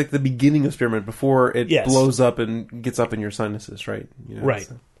saying? It's like the beginning of spearmint before it blows up and gets up in your sinuses, right? Right.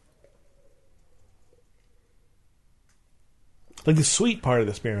 So. Like the sweet part of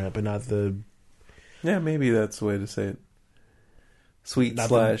the spearmint, but not the... Yeah, maybe that's the way to say it. Sweet /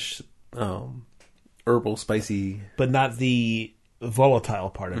 herbal, spicy... But not the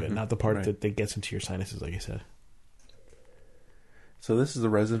volatile part of it, not the part that gets into your sinuses, like I said. So this is the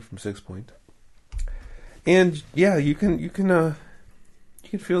resin from 6 Point. And, yeah, you can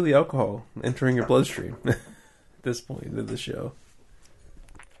feel the alcohol entering your bloodstream at this point of the show.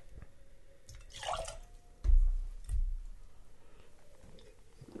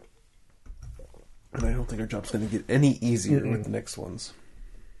 And I don't think our job's going to get any easier with the next ones.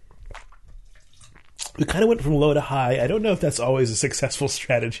 We kind of went from low to high. I don't know if that's always a successful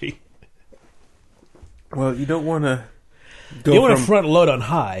strategy. Well, you don't want to go. You want to front load on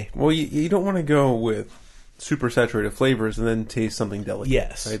high. Well, you don't want to go with super saturated flavors and then taste something delicate.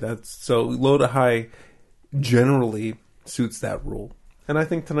 Yes. Right? So low to high generally suits that rule. And I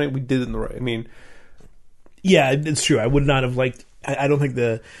think tonight we did it in the right. I mean, yeah, it's true. I would not have liked. I don't think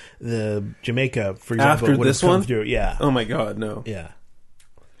the Jamaica, for example, after would this have come one through. Yeah. Oh my God, no. Yeah.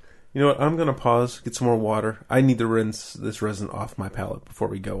 You know what? I'm going to pause, get some more water. I need to rinse this resin off my palate before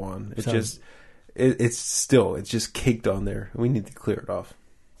we go on. It's just caked on there. We need to clear it off.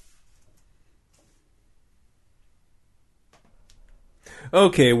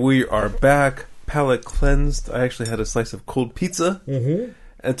 Okay, we are back. Palate cleansed. I actually had a slice of cold pizza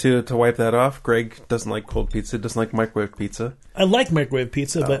to wipe that off. Greg doesn't like cold pizza. Doesn't like microwave pizza. I like microwave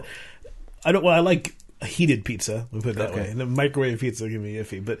pizza, but I don't. Well, I like heated pizza. We put it that way. And the microwave pizza can be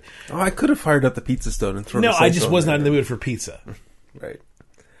iffy. But I could have fired up the pizza stone and thrown. No, I just was not in the mood for pizza. Right.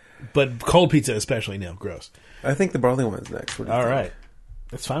 But cold pizza, especially, no, gross. I think the barley wine's next. All right,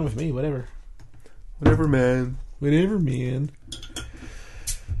 that's fine with me. Whatever. Whatever, man. Whatever, man.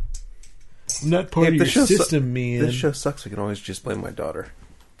 I'm not part of your system, man. This show sucks. We can always just blame my daughter,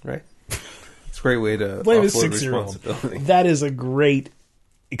 right? It's a great way to blame a offload 6-year-old. responsibility. That is a great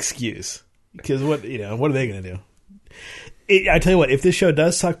excuse because what are they going to do? I tell you what, if this show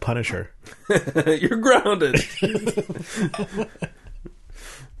does suck, punish her. You're grounded.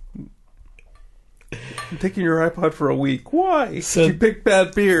 I'm taking your iPod for a week. Why? So you pick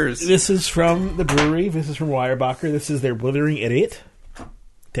bad beers. This is from the brewery. This is from Weyerbacher. This is their Blithering Idiot.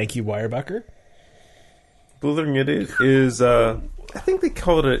 Thank you, Weyerbacher. Blithering Idiot is, I think they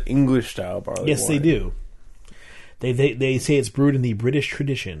call it an English-style barley wine. Yes, they do. They say it's brewed in the British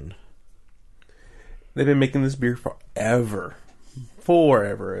tradition. They've been making this beer forever.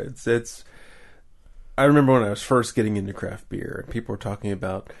 It's. I remember when I was first getting into craft beer, and people were talking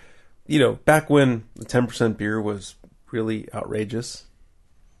about, back when the 10% beer was really outrageous.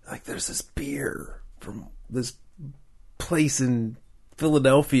 Like, there's this beer from this place in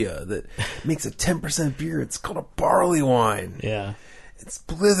Philadelphia that makes a 10% beer. It's called a barley wine. Yeah. It's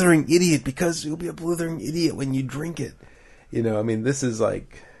Blithering Idiot because you'll be a blithering idiot when you drink it. This is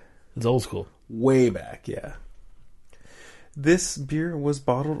like... It's old school. Way back, yeah. This beer was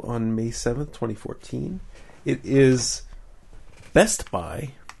bottled on May 7th, 2014. It is Best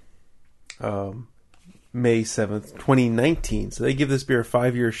By May 7th, 2019. So they give this beer a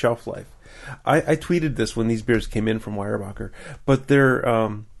 5-year shelf life. I tweeted this when these beers came in from Weyerbacher, but their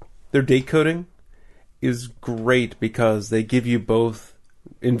date coding is great because they give you both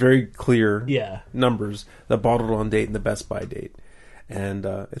in very clear numbers, the bottled on date and the Best By date. And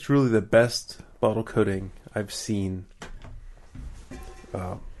it's really the best bottle coating I've seen.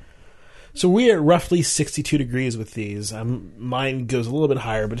 So we're at roughly 62 degrees with these. Mine goes a little bit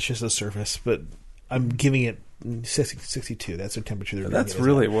higher, but it's just a surface. But I'm giving it 62. That's the temperature. That's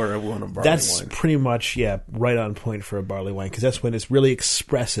really where I want a barley wine. That's pretty much, right on point for a barley wine. Because that's when it's really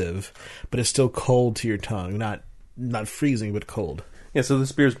expressive, but it's still cold to your tongue. Not freezing, but cold. Yeah, so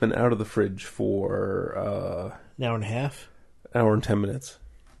this beer's been out of the fridge for... an hour and a half? Hour and 10 minutes.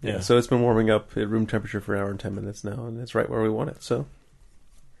 Yeah, so it's been warming up at room temperature for an hour and 10 minutes now, and it's right where we want it, so...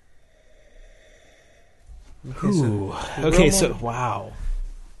 Wow.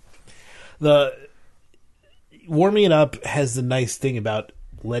 The warming it up has the nice thing about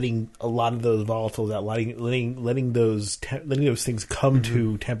letting a lot of those volatiles out, letting those things come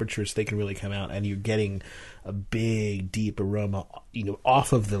to temperatures so they can really come out, and you're getting a big, deep aroma,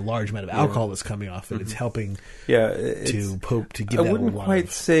 off of the large amount of alcohol that's coming off it. It's helping to give that. I wouldn't quite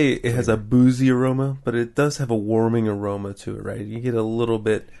say it has a boozy aroma, but it does have a warming aroma to it, right? You get a little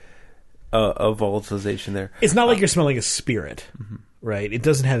bit of volatilization there. It's not like you're smelling a spirit, right? It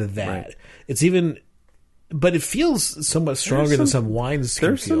doesn't have that. Right. It's even... But it feels somewhat stronger than some wines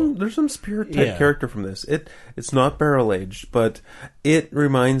can feel. There's some spirit type character from this. It's not barrel aged, but it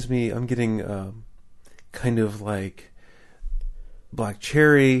reminds me. I'm getting kind of like black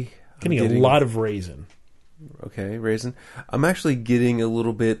cherry. Getting a lot of raisin. Okay, raisin. I'm actually getting a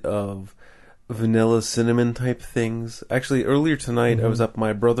little bit of vanilla cinnamon type things. Actually, earlier tonight I was up at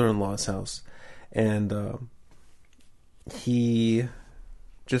my brother-in-law's house, and he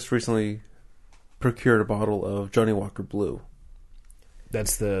just recently procured a bottle of Johnny Walker Blue.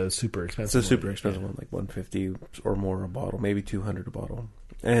 That's the super expensive. It's a super expensive one, like $150 or more a bottle, maybe $200 a bottle.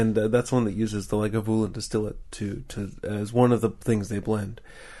 And that's one that uses the Lagavulin distillate to as one of the things they blend.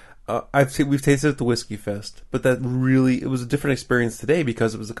 We've tasted it at the Whiskey Fest, but it was a different experience today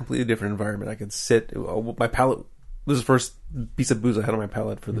because it was a completely different environment. I could sit, my palate, this is the first piece of booze I had on my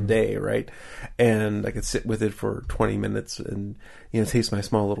palate for the day, right? And I could sit with it for 20 minutes and, taste my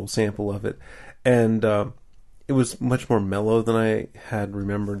small little sample of it. And it was much more mellow than I had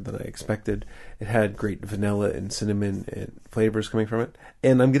remembered, than I expected. It had great vanilla and cinnamon and flavors coming from it.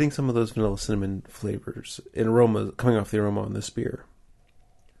 And I'm getting some of those vanilla cinnamon flavors and aroma coming off the aroma on this beer.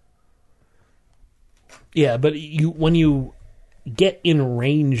 Yeah, but when you get in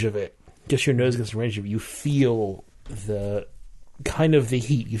range of it, just your nose gets in range of it, you feel the kind of the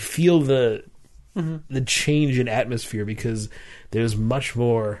heat. You feel the change in atmosphere because there's much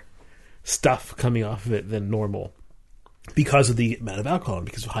more stuff coming off of it than normal because of the amount of alcohol, and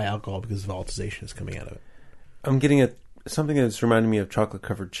because of high alcohol, because volatilization is coming out of it. I'm getting something that's reminding me of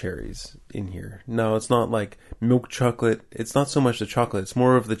chocolate-covered cherries in here. No, it's not like milk chocolate. It's not so much the chocolate. It's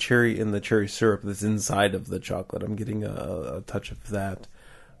more of the cherry and the cherry syrup that's inside of the chocolate. I'm getting a touch of that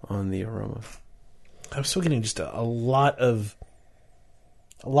on the aroma. I'm still getting just a lot of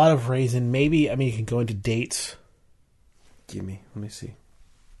raisin. Maybe, I mean, you can go into dates. Let me see.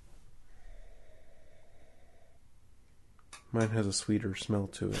 Mine has a sweeter smell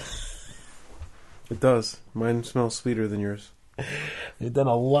to it. It does. Mine smells sweeter than yours. We've done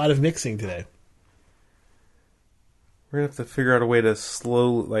a lot of mixing today. We're going to have to figure out a way to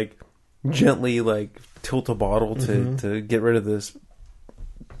gently tilt a bottle to get rid of this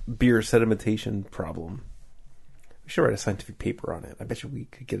beer sedimentation problem. We should write a scientific paper on it. I bet you we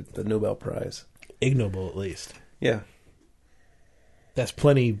could get the Nobel Prize. Ig Nobel, at least. Yeah. That's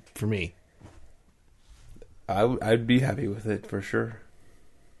plenty for me. I'd be happy with it for sure.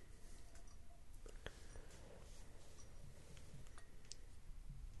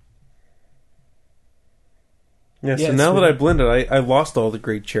 Yeah, so now that I blended, I lost all the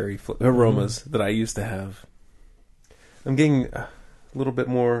great cherry aromas that I used to have. I'm getting a little bit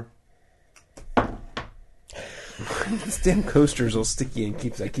more. This damn coaster is all sticky and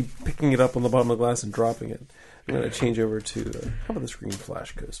I keep picking it up on the bottom of the glass and dropping it. I'm going to change over to how about this green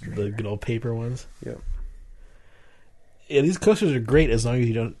flash coaster? The good old paper ones. Yeah. Yeah, these coasters are great as long as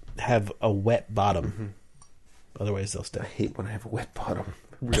you don't have a wet bottom. Mm-hmm. Otherwise, they'll stick. I hate when I have a wet bottom.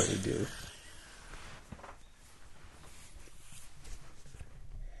 I really do.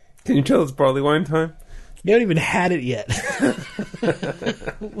 Can you tell it's barley wine time? You haven't even had it yet.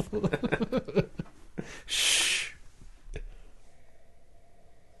 Shh.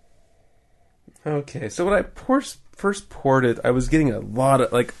 Okay, so when I first poured it, I was getting a lot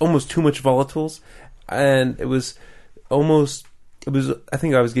of, almost too much volatiles, and I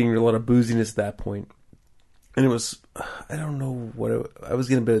think I was getting a lot of booziness at that point. And it was, I don't know I was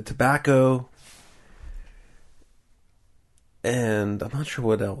getting a bit of tobacco, and I'm not sure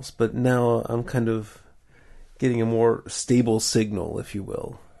what else, but now I'm kind of getting a more stable signal, if you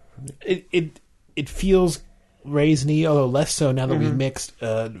will. It feels raisiny, although less so now that we've mixed.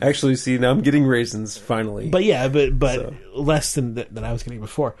 Actually, see, now I'm getting raisins finally. But yeah, but less than I was getting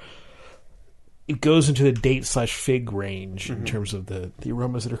before. It goes into the date/fig range in terms of the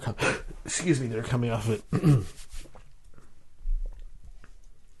aromas that are that are coming off of it.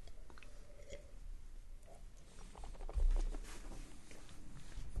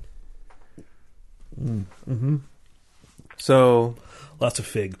 Mm-hmm. So lots of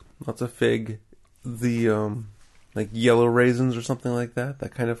fig. The yellow raisins or something like that.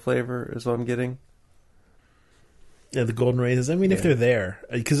 That kind of flavor is what I'm getting. Yeah, the golden raisins. I mean, if they're there,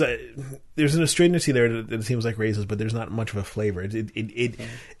 because there's an astringency there that seems like raisins, but there's not much of a flavor. It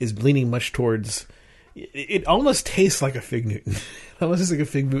is leaning much towards. It almost tastes like a fig Newton. It almost tastes like a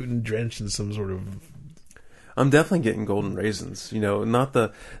fig Newton drenched in some sort of. I'm definitely getting golden raisins. Not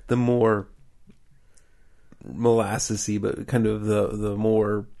the more molassesy, but kind of the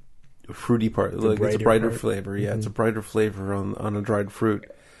more fruity part. It's a brighter flavor. Yeah, it's a brighter flavor on a dried fruit,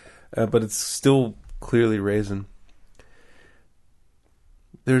 but it's still clearly raisin.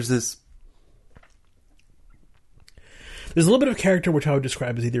 There's a little bit of character which I would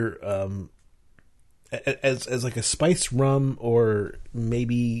describe as either as like a spiced rum or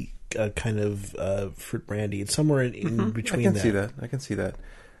maybe a kind of fruit brandy. It's somewhere in between. I can see that.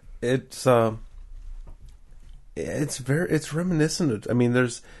 It's reminiscent. I mean,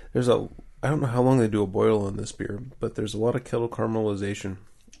 there's a. I don't know how long they do a boil on this beer, but there's a lot of kettle caramelization,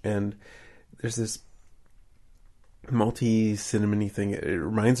 and there's this malty cinnamony thing. It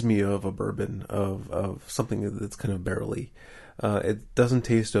reminds me of a bourbon, of something that's kind of barrely. It doesn't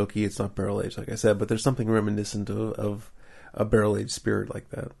taste oaky. It's not barrel aged, like I said, but there's something reminiscent of a barrel aged spirit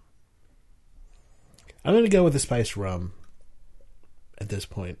like that. I'm going to go with the spiced rum at this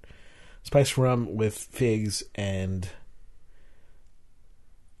point. Spiced rum with figs and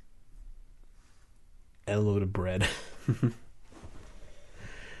a little bit of bread.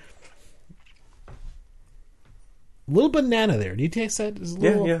 A little banana there. Do you taste that?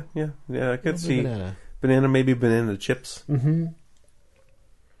 Yeah. I could see banana, maybe banana chips. Mm-hmm.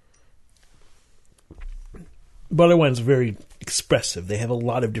 But other ones are very expressive. They have a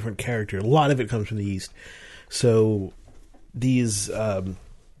lot of different character. A lot of it comes from the yeast. So these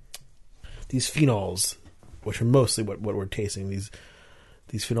phenols, which are mostly what we're tasting, these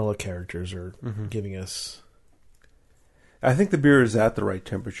phenolic characters are giving us. I think the beer is at the right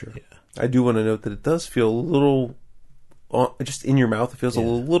temperature. Yeah. I do want to note that it does feel a little, just in your mouth, it feels a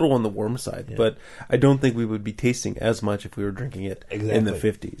little on the warm side. But I don't think we would be tasting as much if we were drinking it in the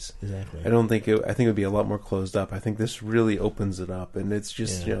 50s. Exactly. I don't think I think it would be a lot more closed up. I think this really opens it up, and it's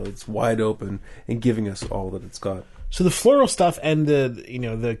just it's wide open and giving us all that it's got. So the floral stuff and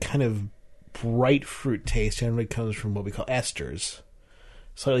the kind of bright fruit taste generally comes from what we call esters,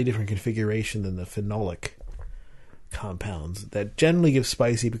 slightly different configuration than the phenolic compounds that generally give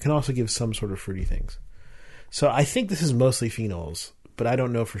spicy but can also give some sort of fruity things. So I think this is mostly phenols, but I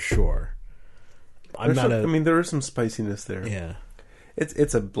don't know for sure. I mean, there is some spiciness there. Yeah.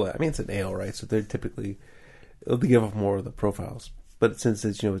 It's a blend. I mean, it's an ale, right? So they're typically they'll give off more of the profiles. But since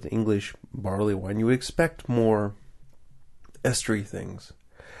it's it's English barley wine, you would expect more estery things.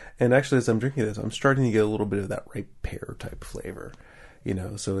 And actually, as I'm drinking this, I'm starting to get a little bit of that ripe pear type flavor.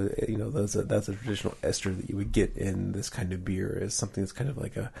 So that's a traditional ester that you would get in this kind of beer, is something that's kind of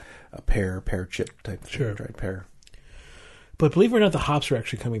like a pear chip type thing, dried pear. But believe it or not, the hops are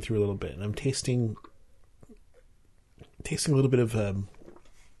actually coming through a little bit, and I'm tasting a little bit of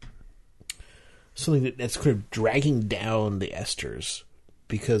something that's kind of dragging down the esters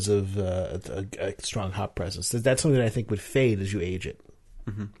because of a strong hop presence. That's something that I think would fade as you age it.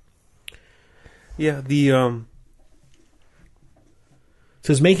 Mm-hmm. Yeah,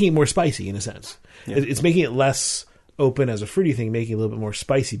 So it's making it more spicy in a sense. Yeah. It's making it less open as a fruity thing, making it a little bit more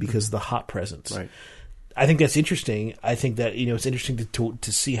spicy because of the hop presence. Right. I think that's interesting. I think that it's interesting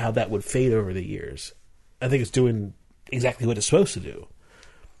to see how that would fade over the years. I think it's doing exactly what it's supposed to do.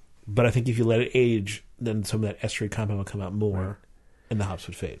 But I think if you let it age, then some of that estery compound will come out more, and the hops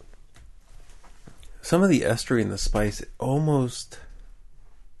would fade. Some of the estery and the spice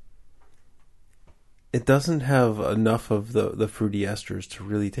it doesn't have enough of the fruity esters to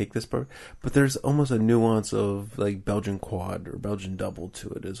really take this part, but there's almost a nuance of like Belgian quad or Belgian double to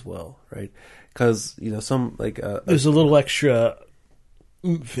it as well, right? Because some there's a little extra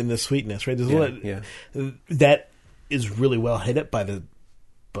oomph in the sweetness, right? There's that is really well hit up by the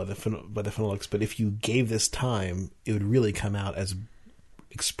phenolics, but if you gave this time, it would really come out as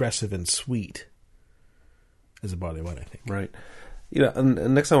expressive and sweet as a barley wine, I think. Right.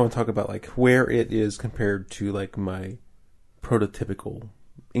 And next I want to talk about like where it is compared to like my prototypical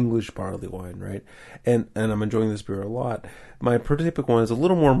English barley wine, right? And I'm enjoying this beer a lot. My prototypical one is a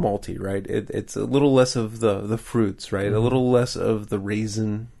little more malty, right? It's a little less of the fruits, right? Mm-hmm. A little less of the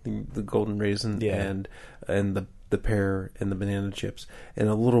raisin, the golden raisin, and the pear and the banana chips, and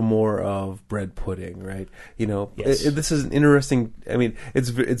a little more of bread pudding, right? Yes. This is an interesting. I mean, it's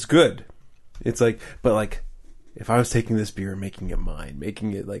good. It's like, but like, if I was taking this beer and making it mine,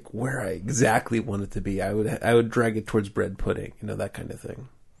 making it like where I exactly want it to be, I would drag it towards bread pudding, that kind of thing.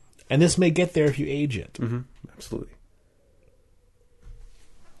 And this may get there if you age it. Mm-hmm. Absolutely.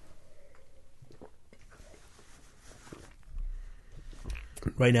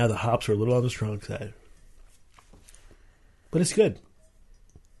 Right now, the hops are a little on the strong side, but it's good.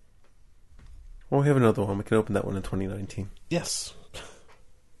 Well, we have another one. We can open that one in 2019. Yes.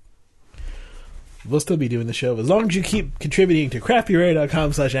 We'll still be doing the show as long as you keep contributing to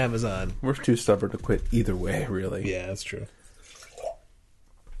craftbeerarea.com/Amazon. We're too stubborn to quit either way, really. Yeah, that's true.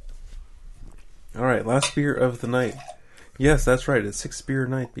 All right, last beer of the night. Yes, that's right. It's 6 beer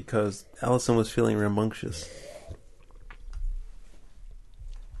night because Allison was feeling rambunctious.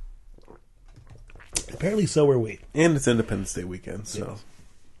 Apparently so were we. And it's Independence Day weekend, so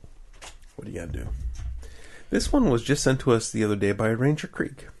what do you gotta do? This one was just sent to us the other day by Ranger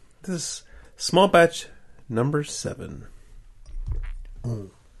Creek. This is small batch number 7.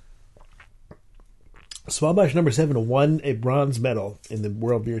 Small batch number 7 won a bronze medal in the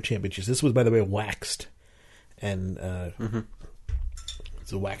World Beer Championships. This was, by the way, waxed. And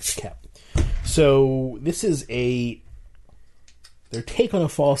it's a waxed cap. So this is their take on a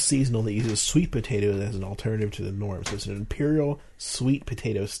fall seasonal that uses sweet potato as an alternative to the norm. So it's an Imperial Sweet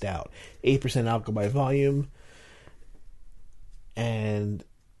Potato Stout. 8% alcohol by volume. And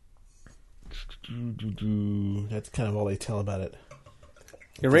that's kind of all they tell about it.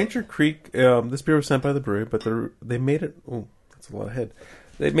 Yeah, Ranger Creek, this beer was sent by the brewery, but they made it... Oh, that's a lot of head.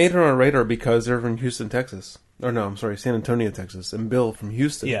 They made it on our radar because they're from Houston, Texas. Or no, I'm sorry, San Antonio, Texas. And Bill from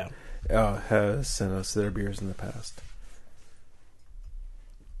Houston has sent us their beers in the past.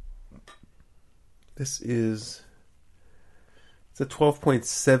 It's a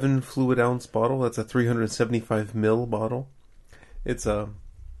 12.7 fluid ounce bottle. That's a 375 ml bottle. It's a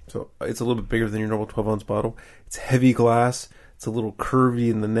little bit bigger than your normal 12 ounce bottle. It's heavy glass. It's a little curvy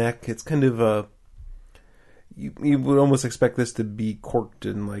in the neck. It's kind of you would almost expect this to be corked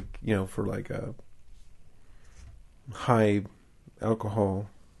in for like a high alcohol,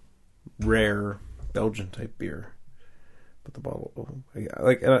 rare Belgian type beer. But the bottle,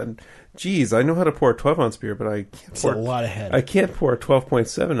 geez, I know how to pour a 12-ounce beer, but I can't It's pour a lot of head. I can't pour a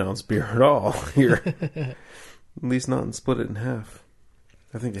 12.7-ounce beer at all here. At least not and split it in half.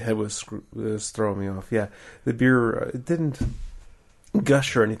 I think the head was throwing me off. Yeah, the beer it didn't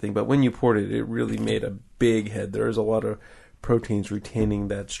gush or anything, but when you poured it, it really made a big head. There is a lot of proteins retaining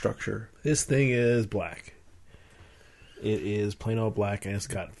that structure. This thing is black. It is plain old black, and it's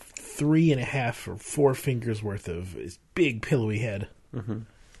got 3.5 or 4 fingers worth of this big pillowy head. Mm-hmm.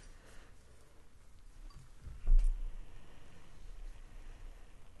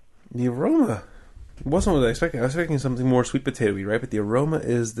 The aroma wasn't what I expected. I was expecting something more sweet potatoey, right? But the aroma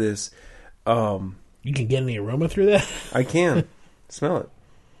is this. You can get any aroma through that? I can smell it.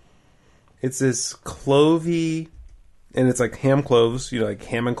 It's this clovey, and it's like ham cloves, like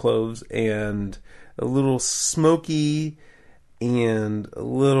ham and cloves, and a little smoky, and a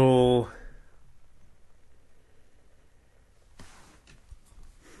little.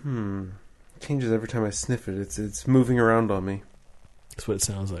 Changes every time I sniff it. It's moving around on me. That's what it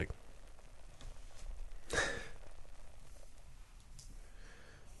sounds like.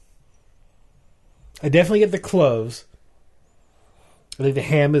 I definitely get the cloves. I think the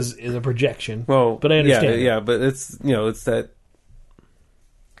ham is a projection. Well, but I understand. Yeah, but it's it's that.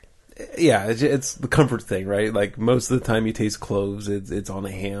 Yeah, it's the comfort thing, right? Like most of the time, you taste cloves. It's on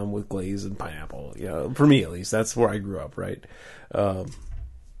a ham with glaze and pineapple. For me at least, that's where I grew up, right?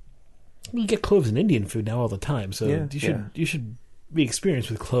 You get cloves in Indian food now all the time, so Yeah, you should be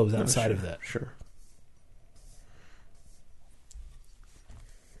experienced with cloves outside of that. Sure.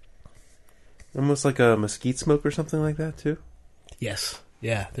 Almost like a mesquite smoke or something like that too. Yes,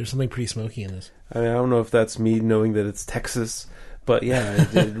 yeah. There's something pretty smoky in this. I don't know if that's me knowing that it's Texas, but yeah,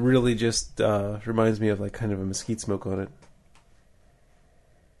 it really just reminds me of like kind of a mesquite smoke on it.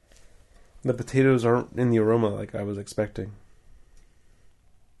 The potatoes aren't in the aroma like I was expecting.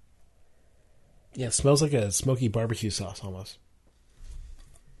 Yeah, it smells like a smoky barbecue sauce almost.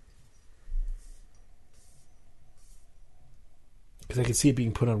 Because I could see it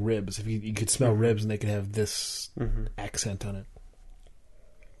being put on ribs. If you could smell ribs, and they could have this accent on it.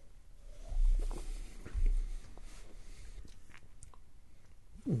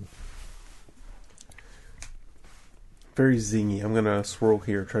 Very zingy. I'm going to swirl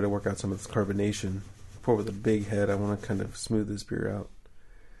here, try to work out some of this carbonation. Pour with a big head. I want to kind of smooth this beer out.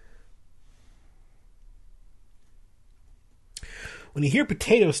 When you hear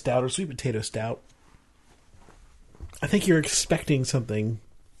potato stout or sweet potato stout, I think you're expecting something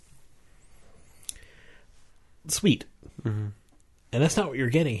sweet. Mm-hmm. And that's not what you're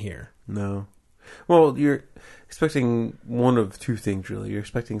getting here. No. Well, you're expecting one of two things, really. You're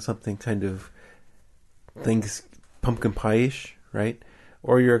expecting something kind of pumpkin pie-ish, right?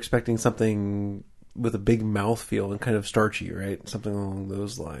 Or you're expecting something with a big mouthfeel and kind of starchy, right? Something along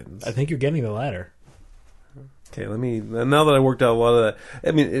those lines. I think you're getting the latter. Okay, now that I worked out a lot of that,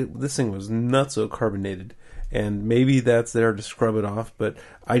 I mean, this thing was not so carbonated, and maybe that's there to scrub it off, but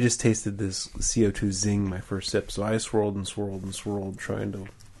I just tasted this CO2 zing my first sip, so I swirled and swirled and swirled, trying to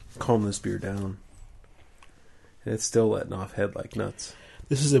calm this beer down. And it's still letting off head like nuts.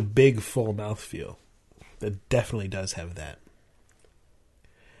 This is a big, full mouthfeel. That definitely does have that.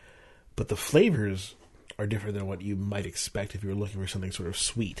 But the flavors are different than what you might expect if you were looking for something sort of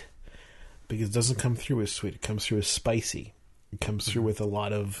sweet. Because it doesn't come through as sweet. It comes through as spicy. It comes through with a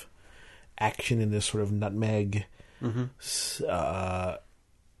lot of action in this sort of nutmeg. There's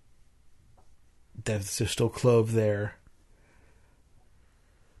still clove there.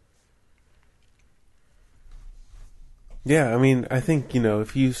 Yeah, I mean, I think,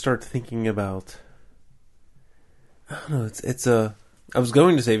 if you start thinking about... I don't know, it's a... I was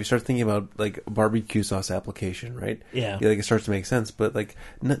going to say, if you start thinking about, like, barbecue sauce application, right? Yeah. Like, it starts to make sense. But, like,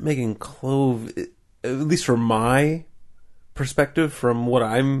 nutmeg and clove, at least from my perspective, from what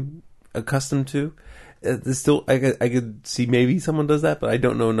I'm accustomed to, it's still, I could see maybe someone does that, but I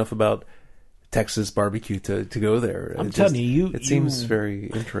don't know enough about Texas barbecue to go there. I'm telling you, it seems very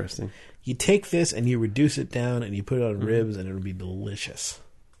interesting. You take this and you reduce it down and you put it on ribs, and it'll be delicious.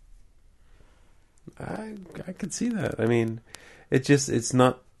 I could see that. I mean... It's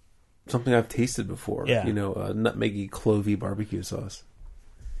not something I've tasted before. Yeah. A nutmeggy, clovey barbecue sauce.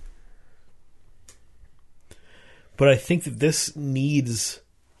 But I think that this needs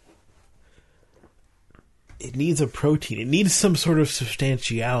a protein. It needs some sort of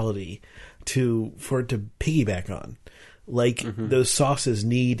substantiality for it to piggyback on. Like those sauces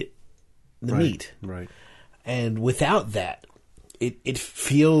need the meat. Right. And without that, it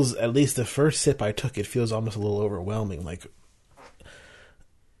feels, at least the first sip I took, it feels almost a little overwhelming. Like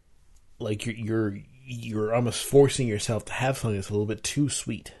you're almost forcing yourself to have something that's a little bit too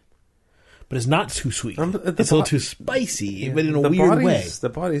sweet. But it's not too sweet. It's a little too spicy, but in a weird way. The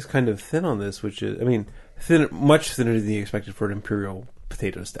body's kind of thin on this, which is, I mean, much thinner than you expected for an imperial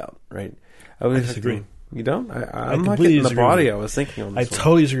potato stout, right? I disagree. You don't? I'm not getting the body I was thinking on this one. I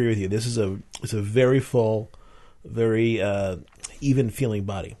totally disagree with you. This is it's a very full, very even feeling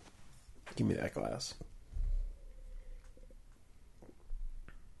body. Give me that glass.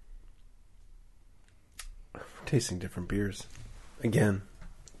 We're tasting different beers. Again.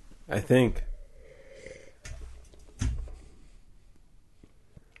 I think.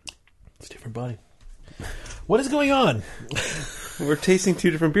 It's a different body. What is going on? We're tasting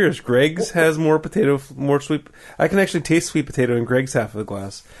two different beers. Greg's has more potato, more sweet. I can actually taste sweet potato in Greg's half of the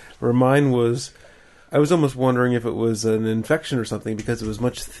glass. Where mine was, I was almost wondering if it was an infection or something because it was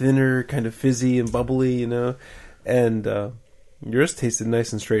much thinner, kind of fizzy and bubbly, you know. And yours tasted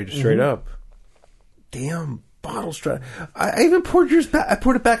nice and straight up. Damn. Bottle strap. I even poured yours back. I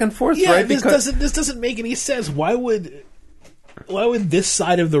poured it back and forth. Yeah, right? This doesn't make any sense. Why would this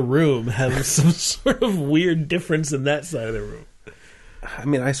side of the room have some sort of weird difference in that side of the room? I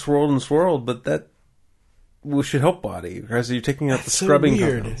mean, I swirled, but that should help body because you're taking out the scrubbing.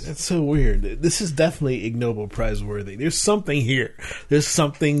 Weird. That's so weird. This is definitely Ig Nobel Prize worthy. There's something here. There's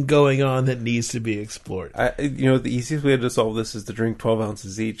something going on that needs to be explored. The easiest way to solve this is to drink 12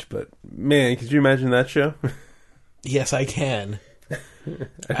 ounces each. But man, could you imagine that show? Yes, I can.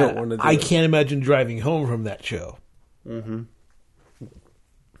 I don't want to do I can't imagine driving home from that show. Mm-hmm.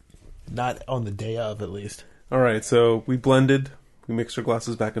 Not on the day of, at least. All right, so we blended. We mixed our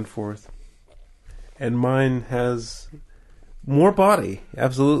glasses back and forth. And mine has more body.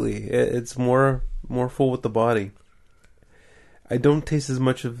 Absolutely. It's more full with the body. I don't taste as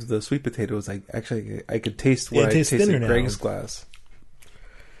much of the sweet potatoes. I could taste what I tasted in Greg's glass.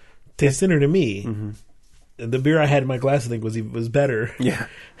 Tastes thinner to me. Mm-hmm. The beer I had in my glass, I think, was better. Yeah.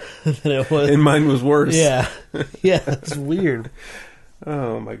 Than it was. And mine was worse. Yeah. Yeah, it's weird.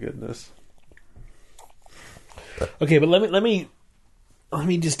 Oh, my goodness. Okay, but let me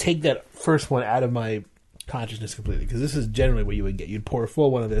just take that first one out of my consciousness completely, because this is generally what you would get. You'd pour a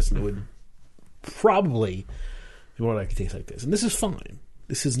full one of this, and it would probably be more likely to taste like this. And this is fine.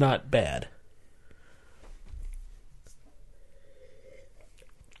 This is not bad.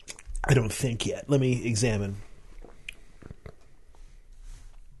 I don't think yet. Let me examine.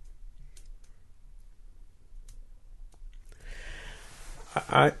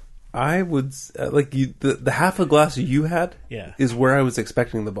 I would like you. The half a glass you had, yeah, is where I was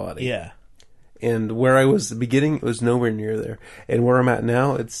expecting the body. Yeah, and where I was at the beginning, it was nowhere near there. And where I'm at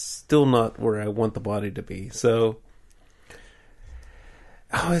now, it's still not where I want the body to be. So,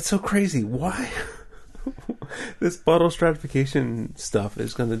 it's so crazy. Why? This bottle stratification stuff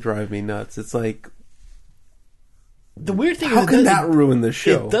is going to drive me nuts. It's like, the weird thing how can that ruin the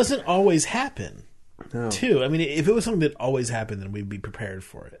show? It doesn't always happen. No. Too. I mean, if it was something that always happened, then we'd be prepared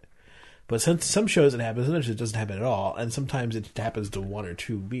for it. But some shows it happens, sometimes it doesn't happen at all, and sometimes it happens to one or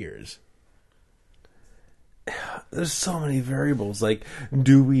two beers. There's so many variables. Like,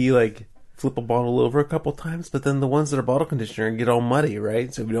 do we flip a bottle over a couple times? But then the ones that are bottle conditioner get all muddy,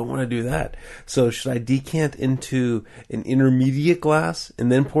 right? So we don't want to do that. So should I decant into an intermediate glass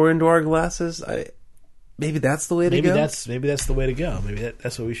and then pour into our glasses? Maybe that's the way to go. Maybe that's the way to go. Maybe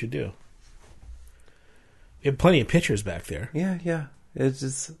that's what we should do. We have plenty of pitchers back there. Yeah. It's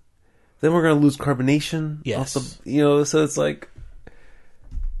just, then we're going to lose carbonation. Yes. So it's like,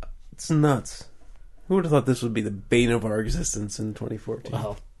 it's nuts. Who would have thought this would be the bane of our existence in 2014?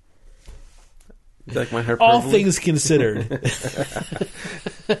 Well, like my hyperbole? all things considered.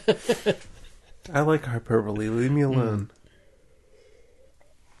 I like hyperbole. Leave me alone.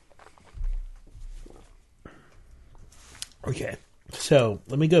 Okay. So,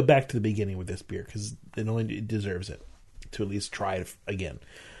 let me go back to the beginning with this beer, because it deserves it, to at least try it again.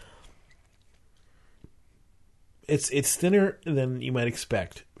 It's thinner than you might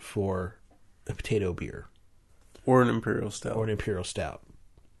expect for a potato beer. Or an imperial stout.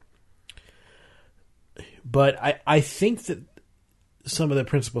 But I think that some of the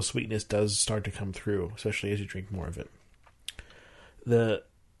principal sweetness does start to come through, especially as you drink more of it.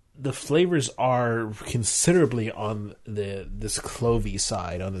 The flavors are considerably on this clovey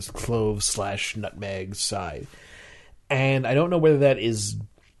side, on this clove/nutmeg side. And I don't know whether that is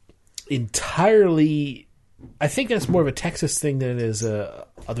entirely... I think that's more of a Texas thing than it is a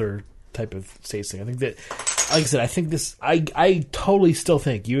other type of states thing. I think that like I said, I think this. I totally still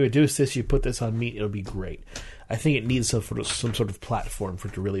think you reduce this, you put this on meat, it'll be great. I think it needs some sort of platform for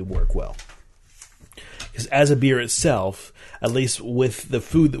it to really work well. Because as a beer itself, at least with the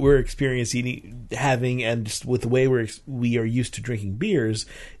food that we're experiencing, having, and just with the way we are used to drinking beers,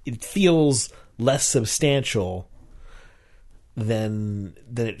 it feels less substantial than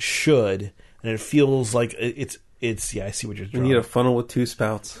it should, and it feels like it's. Yeah, I see what you're drawing. You need a funnel with 2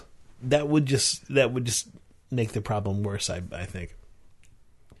 spouts. That would just make the problem worse. I think.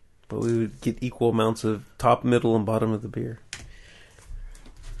 But we would get equal amounts of top, middle, and bottom of the beer.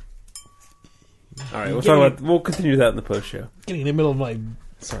 All right, we'll continue that in the post show. Getting in the middle of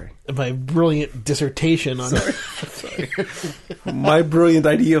my brilliant dissertation on my brilliant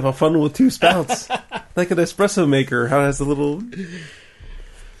idea of a funnel with 2 spouts, like an espresso maker. How it has a little.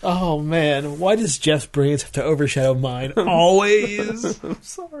 Oh man, why does Jeff's brilliance have to overshadow mine always? I'm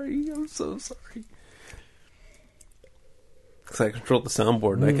sorry. I'm so sorry. Because I control the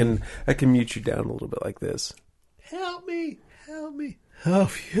soundboard, and I can mute you down a little bit like this. Help me! Oh,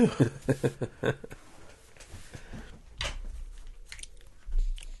 phew.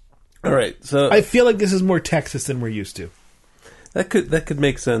 All right, so I feel like this is more Texas than we're used to. That could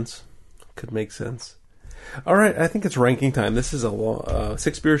make sense. Could make sense. All right, I think it's ranking time. This is a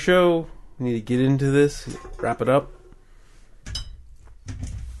 6-beer show. We need to get into this, wrap it up.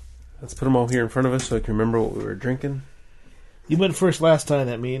 Let's put them all here in front of us so I can remember what we were drinking. You went first last time.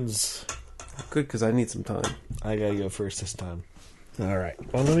 That means good, because I need some time. I gotta go first this time. All right.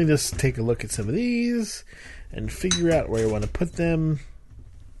 Well, let me just take a look at some of these and figure out where I want to put them.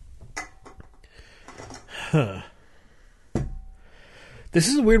 Huh. This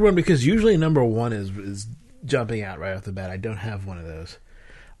is a weird one because usually number 1 is jumping out right off the bat. I don't have one of those.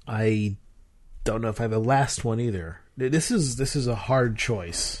 I don't know if I have a last one either. This is a hard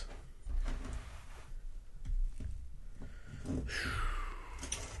choice.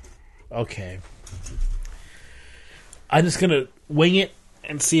 Okay. I'm just going to wing it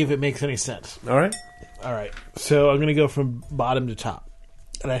and see if it makes any sense. All right. So I'm going to go from bottom to top.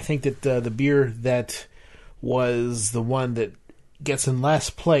 And I think that the beer that was the one that gets in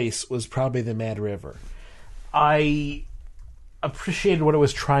last place was probably the Mad River. I appreciated what it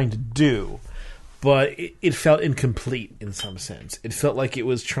was trying to do, but it felt incomplete in some sense. It felt like it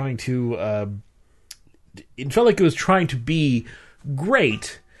was trying to... it felt like it was trying to be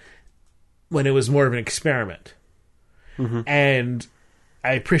great when it was more of an experiment. Mm-hmm. And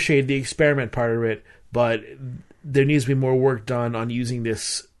I appreciate the experiment part of it, but there needs to be more work done on using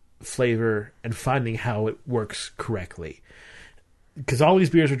this flavor and finding how it works correctly. Because all these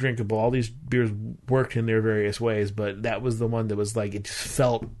beers are drinkable, all these beers worked in their various ways, but that was the one that was like, it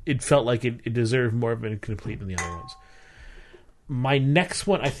felt like it deserved more of a complete than the other ones. My next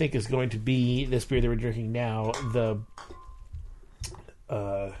one, I think, is going to be this beer that we're drinking now,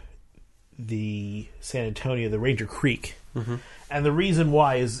 the San Antonio, the Ranger Creek. Mm-hmm. And the reason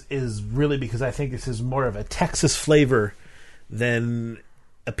why is really because I think this is more of a Texas flavor than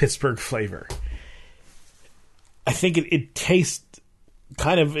a Pittsburgh flavor. I think it tastes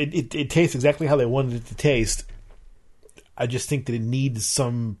it tastes exactly how they wanted it to taste. I just think that it needs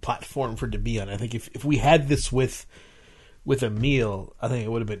some platform for it to be on. I think if we had this with a meal, I think it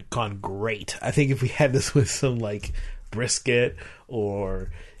would have gone great. I think if we had this with some like brisket, or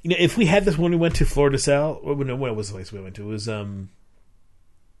if we had this when we went to Flor de Sal, what was the place we went to? It was the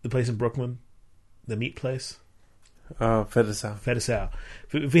place in Brooklyn, the meat place. Fedesal.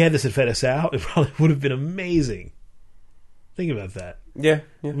 If we had this at Fedesal, it probably would have been amazing. Think about that. Yeah.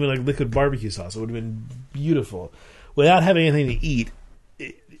 I mean, like liquid barbecue sauce. It would have been beautiful. Without having anything to eat,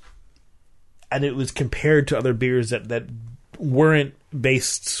 and it was compared to other beers that weren't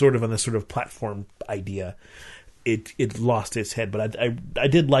based sort of on this sort of platform idea. It lost its head, but I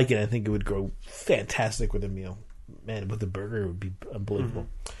did like it. I think it would go fantastic with a meal. Man, with a burger, it would be unbelievable.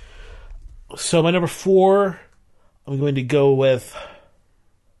 Mm-hmm. So my number 4, I'm going to go with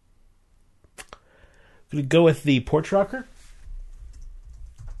the Porch Rocker.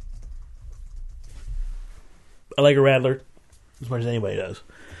 I like a Radler as much as anybody does,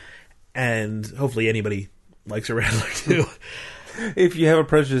 and hopefully anybody likes a Radler too. If you have a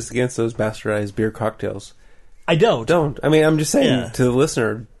prejudice against those bastardized beer cocktails, I don't. I mean, I'm just saying to the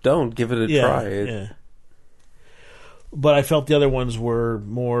listener, don't give it a try. Yeah. But I felt the other ones were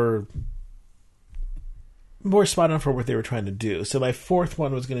more spot on for what they were trying to do. So my 4th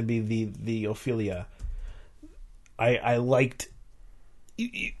one was going to be the Ophelia. I liked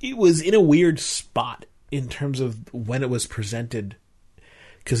it was in a weird spot in terms of when it was presented,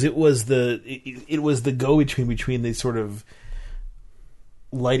 because it was the go between the sort of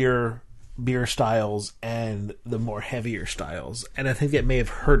lighter beer styles and the more heavier styles, and I think that may have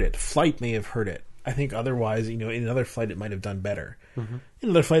hurt it. Flight may have hurt it. I think otherwise, in another flight it might have done better. Mm-hmm. In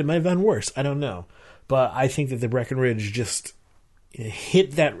another flight it might have done worse. I don't know, but I think that the Breckenridge just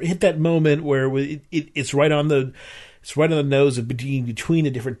hit that moment where it's right on the nose of between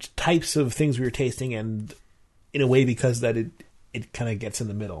the different types of things we were tasting, and in a way because that it kind of gets in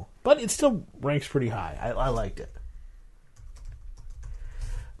the middle, but it still ranks pretty high. I liked it.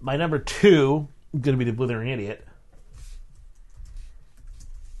 My number 2 is going to be the Blithering Idiot.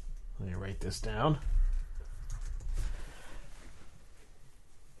 Let me write this down.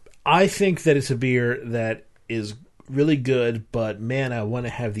 I think that it's a beer that is really good, but man, I want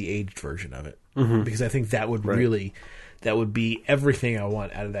to have the aged version of it. Mm-hmm. Because I think that would that would be everything I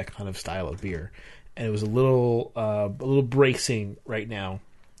want out of that kind of style of beer. And it was a little bracing right now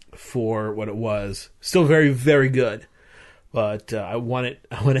for what it was. Still very, very good. But I want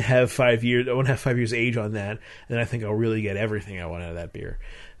to have 5 years. I want to have 5 years age on that, and I think I'll really get everything I want out of that beer.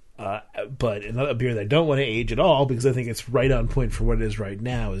 But another beer that I don't want to age at all, because I think it's right on point for what it is right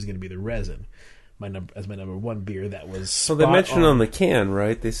now, is going to be the Resin. My number 1 beer that was. So they mentioned on the can,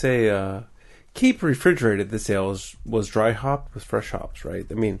 right? They say keep refrigerated. This ale was dry hopped with fresh hops, right?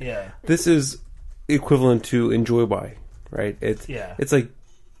 I mean, This is equivalent to enjoy by, right? It's like,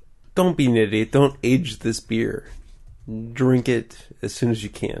 don't be an idiot. Don't age this beer. Drink it as soon as you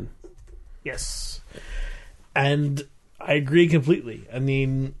can. Yes. And I agree completely. I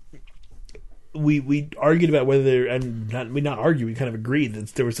mean, we argued about whether, we kind of agreed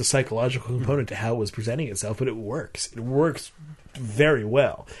that there was a psychological component to how it was presenting itself, but it works. It works very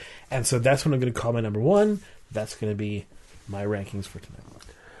well. And so that's what I'm going to call my number 1. That's going to be my rankings for tonight.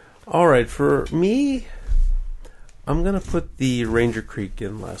 All right, for me, I'm going to put the Ranger Creek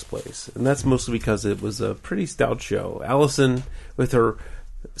in last place. And that's mostly because it was a pretty stout show. Allison, with her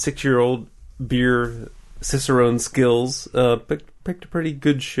 6-year-old beer Cicerone skills, picked a pretty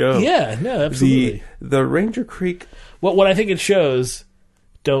good show. Yeah, no, absolutely. The Ranger Creek... What I think it shows,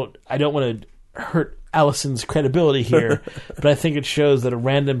 I don't want to hurt Allison's credibility here, but I think it shows that a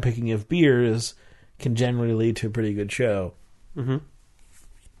random picking of beers can generally lead to a pretty good show. Mm-hmm.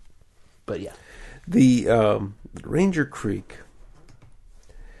 But yeah. The Ranger Creek,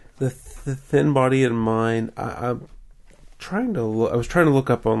 the thin body in mine. I was trying to look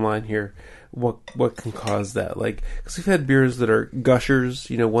up online here what can cause that. Like, because we've had beers that are gushers,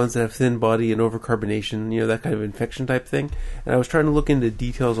 ones that have thin body and overcarbonation, that kind of infection type thing. And I was trying to look into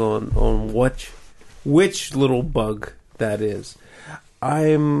details on which little bug that is.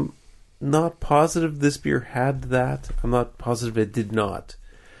 I'm not positive this beer had that. I'm not positive it did not.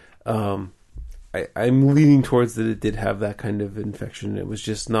 I'm leaning towards that it did have that kind of infection. It was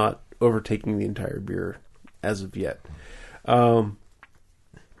just not overtaking the entire beer as of yet.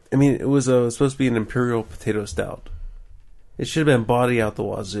 It was supposed to be an imperial potato stout. It should have been body out the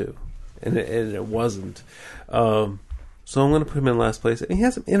wazoo, and it wasn't. So I'm going to put him in last place. And he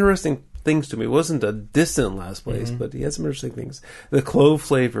has some interesting things to me. It wasn't a distant last place, but he had some interesting things. The clove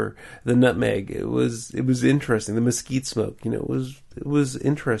flavor, the nutmeg, it was interesting. The mesquite smoke, it was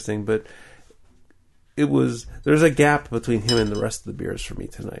interesting, but there's a gap between him and the rest of the beers for me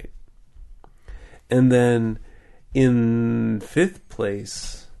tonight. And then in 5th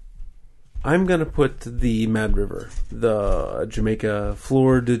place, I'm going to put the Mad River, the Jamaica,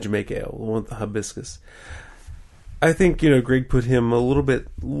 Fleur de Jamaica ale, the one with the hibiscus. I think, Greg put him a little bit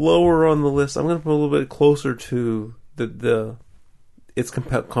lower on the list. I'm going to put a little bit closer to its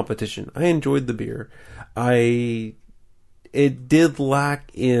competition. I enjoyed the beer. It did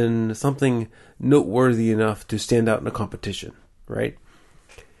lack in something noteworthy enough to stand out in a competition, right?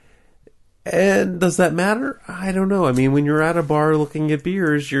 And does that matter? I don't know. I mean, when you're at a bar looking at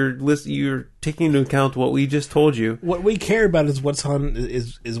beers, you're taking into account what we just told you. What we care about is what's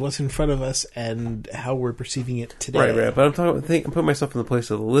what's in front of us and how we're perceiving it today. Right. But I'm putting myself in the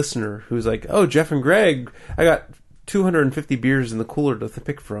place of the listener who's like, "Oh, Jeff and Greg, I got 250 beers in the cooler to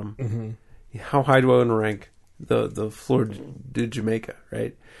pick from. Mm-hmm. How high do I want to rank the Fleur de Jamaica?"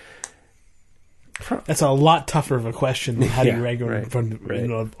 Right. That's a lot tougher of a question than how do you rank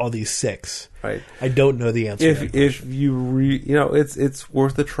from all these 6. Right. I don't know the answer. If you it's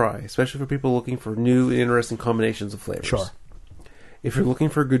worth a try, especially for people looking for new, interesting combinations of flavors. Sure. If you're looking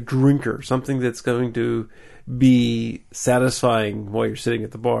for a good drinker, something that's going to be satisfying while you're sitting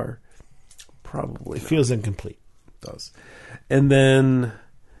at the bar, probably it feels incomplete. It does. And then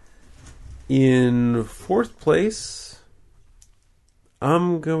in 4th place,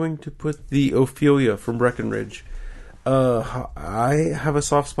 I'm going to put the Ophelia from Breckenridge. I have a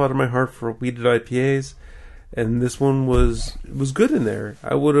soft spot in my heart for wheated IPAs, and this one was good in there.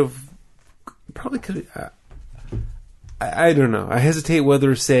 I would have probably could. I don't know. I hesitate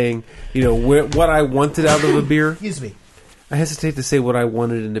whether saying, what I wanted out of a beer. Excuse me. I hesitate to say what I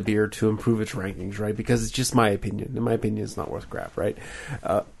wanted in a beer to improve its rankings, right? Because it's just my opinion. And my opinion is not worth crap, right?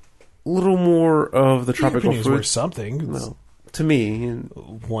 A little more of the tropical fruit. Worth something. No, to me,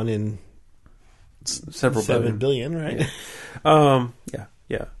 one in several 7 billion, right?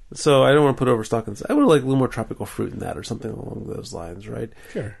 Yeah. So I don't want to put overstock in this. I would like a little more tropical fruit in that, or something along those lines, right?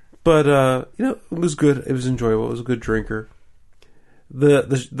 Sure. But it was good. It was enjoyable. It was a good drinker. The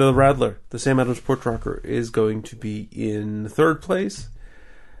Radler, the Sam Adams Port Rocker, is going to be in third place.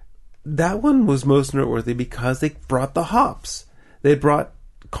 That one was most noteworthy because they brought the hops. They brought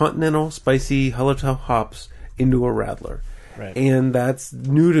continental spicy Hallertau hops into a Radler, right? And that's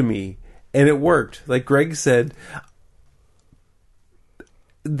new to me, and it worked. Like Greg said,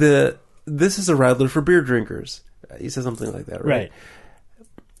 this is a Radler for beer drinkers. He said something like that, right?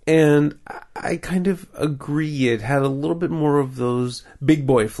 And I kind of agree. It had a little bit more of those big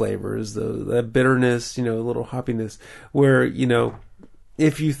boy flavors, that bitterness, a little hoppiness. Where,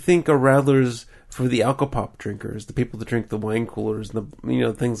 if you think a Radler's for the Alcopop drinkers, the people that drink the wine coolers, and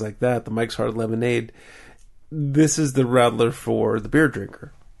the things like that, the Mike's Hard Lemonade, this is the Radler for the beer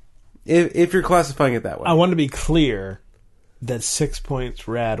drinker. If you're classifying it that way, I want to be clear that 6 Points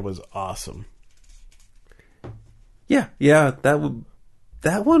Rad was awesome. Yeah,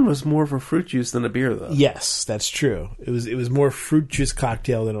 that one was more of a fruit juice than a beer, though. Yes, that's true. It was more fruit juice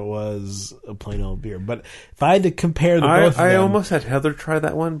cocktail than it was a plain old beer. But if I had to compare the both of them... I almost had Heather try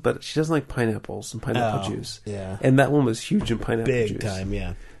that one, but she doesn't like pineapples and pineapple juice. Yeah. And that one was huge in pineapple juice. Big time,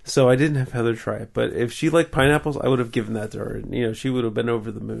 yeah. So I didn't have Heather try it. But if she liked pineapples, I would have given that to her. She would have been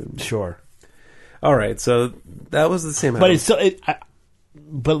over the moon. Sure. All right, so that was the same. But it's still...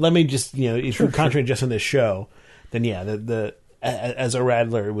 but let me just, if you're concentrating just on this show, then yeah, as a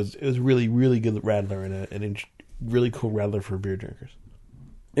Radler, it was really, really good Radler and a really cool Radler for beer drinkers.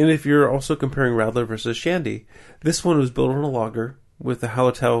 And if you're also comparing Radler versus Shandy, this one was built on a lager with the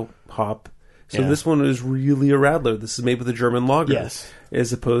Hallertau hop. So this one is really a Radler. This is made with a German lager, yes,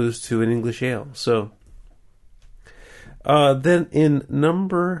 as opposed to an English ale. So then in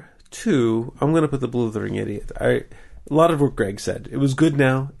number 2, I'm going to put the Blithering Idiot. A lot of what Greg said. It was good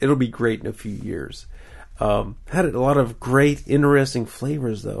now. It'll be great in a few years. Had a lot of great, interesting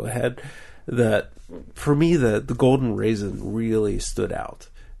flavors, though. It had that, for me, the golden raisin really stood out.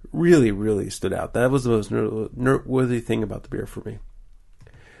 Really, really stood out. That was the most noteworthy thing about the beer for me.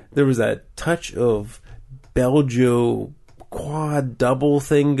 There was that touch of Belgio quad double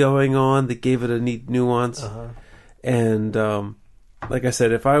thing going on that gave it a neat nuance. Uh-huh. And like I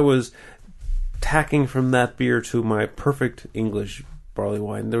said, if I was tacking from that beer to my perfect English barley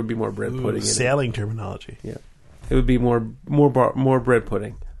wine, there would be more bread pudding in it. Sailing terminology. Yeah, it would be more bread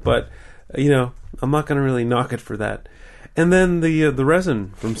pudding. But I'm not going to really knock it for that. And then the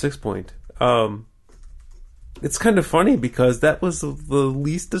resin from 6 Point. It's kind of funny because that was the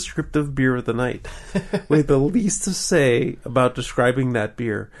least descriptive beer of the night. We had the least to say about describing that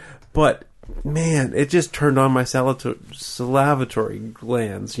beer, but man, it just turned on my salivatory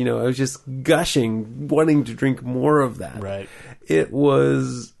glands. I was just gushing, wanting to drink more of that. Right. I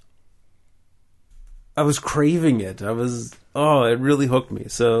was craving it. It really hooked me.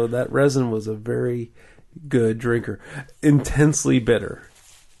 So that resin was a very good drinker. Intensely bitter.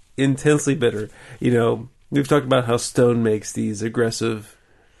 We've talked about how Stone makes these aggressive,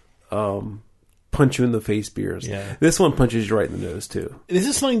 punch you in the face beers. Yeah. This one punches you right in the nose too. This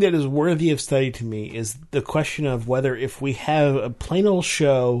is something that is worthy of study to me, is the question of whether if we have a plain old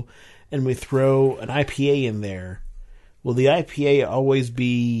show and we throw an IPA in there, will the IPA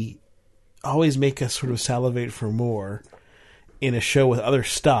always make us sort of salivate for more in a show with other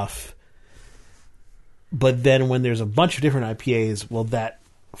stuff? But then when there's a bunch of different IPAs, will that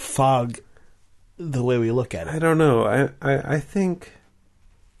fog the way we look at it? I don't know. I think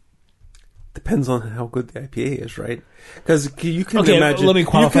depends on how good the IPA is, right? Because you can imagine. Let me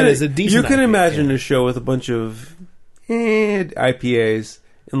qualify it as a decent. You can IPA, imagine a show with a bunch of IPAs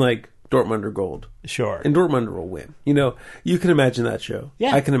and like Dortmunder Gold. Sure. And Dortmunder will win. You can imagine that show.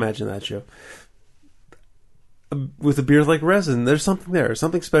 Yeah. I can imagine that show. With a beer like Resin, there's something there.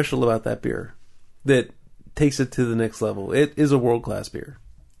 Something special about that beer that takes it to the next level. It is a world-class beer.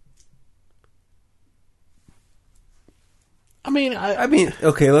 I mean,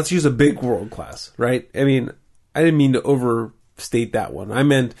 okay, let's use a big world-class, right? I didn't mean to overstate that one. I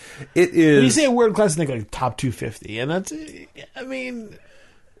meant it is... When you say a world-class, I think like top 250, and that's... I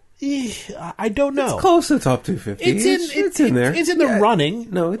don't know. It's close to top 250. It's in there. It's in the running.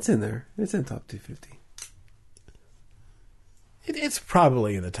 No, it's in there. It's in top 250. It's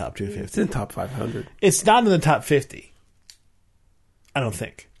probably in the top It's 250. in top 500. It's not in the top 50. I don't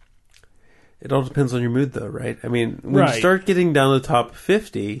think. It all depends on your mood, though, right? I mean, when Right. you start getting down the top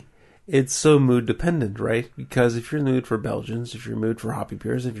 50, it's so mood dependent, right? Because if you're in the mood for Belgians, if you're in the mood for hoppy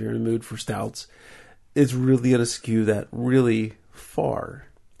beers, if you're in the mood for stouts, it's really going to skew that really far.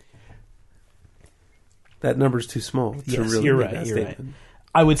 That number's too small to Yes, really you're make right. that You're right. statement.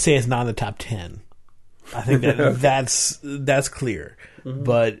 I would say it's not in the top 10. I think that's clear,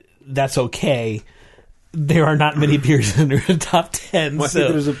 but that's okay. There are not many beers in the top 10. Well, I so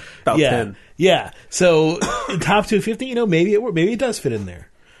think there's about yeah, 10. yeah. So top 250, maybe it does fit in there.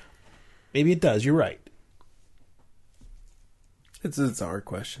 Maybe it does. You're right. It's a hard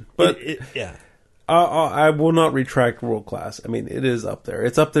question, but Yeah. I will not retract world class. I mean, it is up there.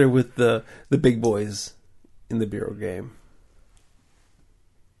 It's up there with the big boys in the beer game.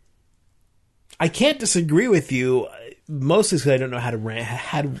 I can't disagree with you, mostly because I don't know how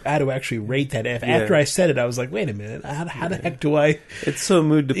to actually rate that. After I said it, I was like, wait a minute, how the heck do I? It's so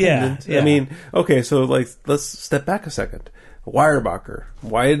mood dependent. Yeah. I mean, okay, so let's step back a second. Weyerbacher.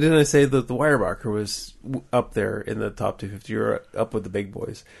 Why didn't I say that the Weyerbacher was up there in the top 250 or up with the big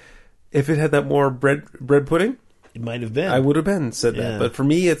boys? If it had that more bread pudding, It might have been. I would have said Yeah. that. But for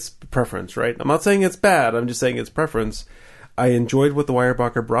me, it's preference, right? I'm not saying it's bad. I'm just saying it's preference. I enjoyed what the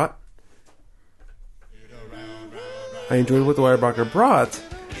Weyerbacher brought. It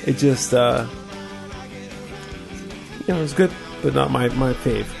just, it was good, but not my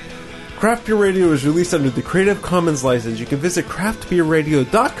fave. Craft Beer Radio is released under the Creative Commons license. You can visit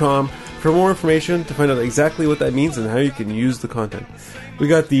craftbeerradio.com for more information to find out exactly what that means and how you can use the content. We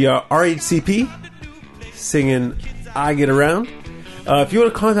got the RHCP singing I Get Around. If you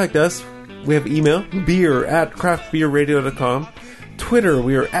want to contact us, we have email, beer@craftbeerradio.com. Twitter,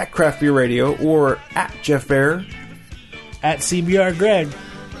 we are @craftbeerradio or @JeffBear. At CBR Greg.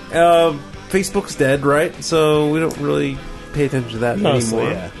 Facebook's dead, right? So we don't really pay attention to that Mostly,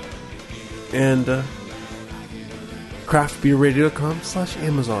 anymore. yeah. And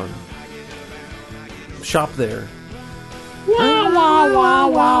craftbeerradio.com/Amazon. Shop there.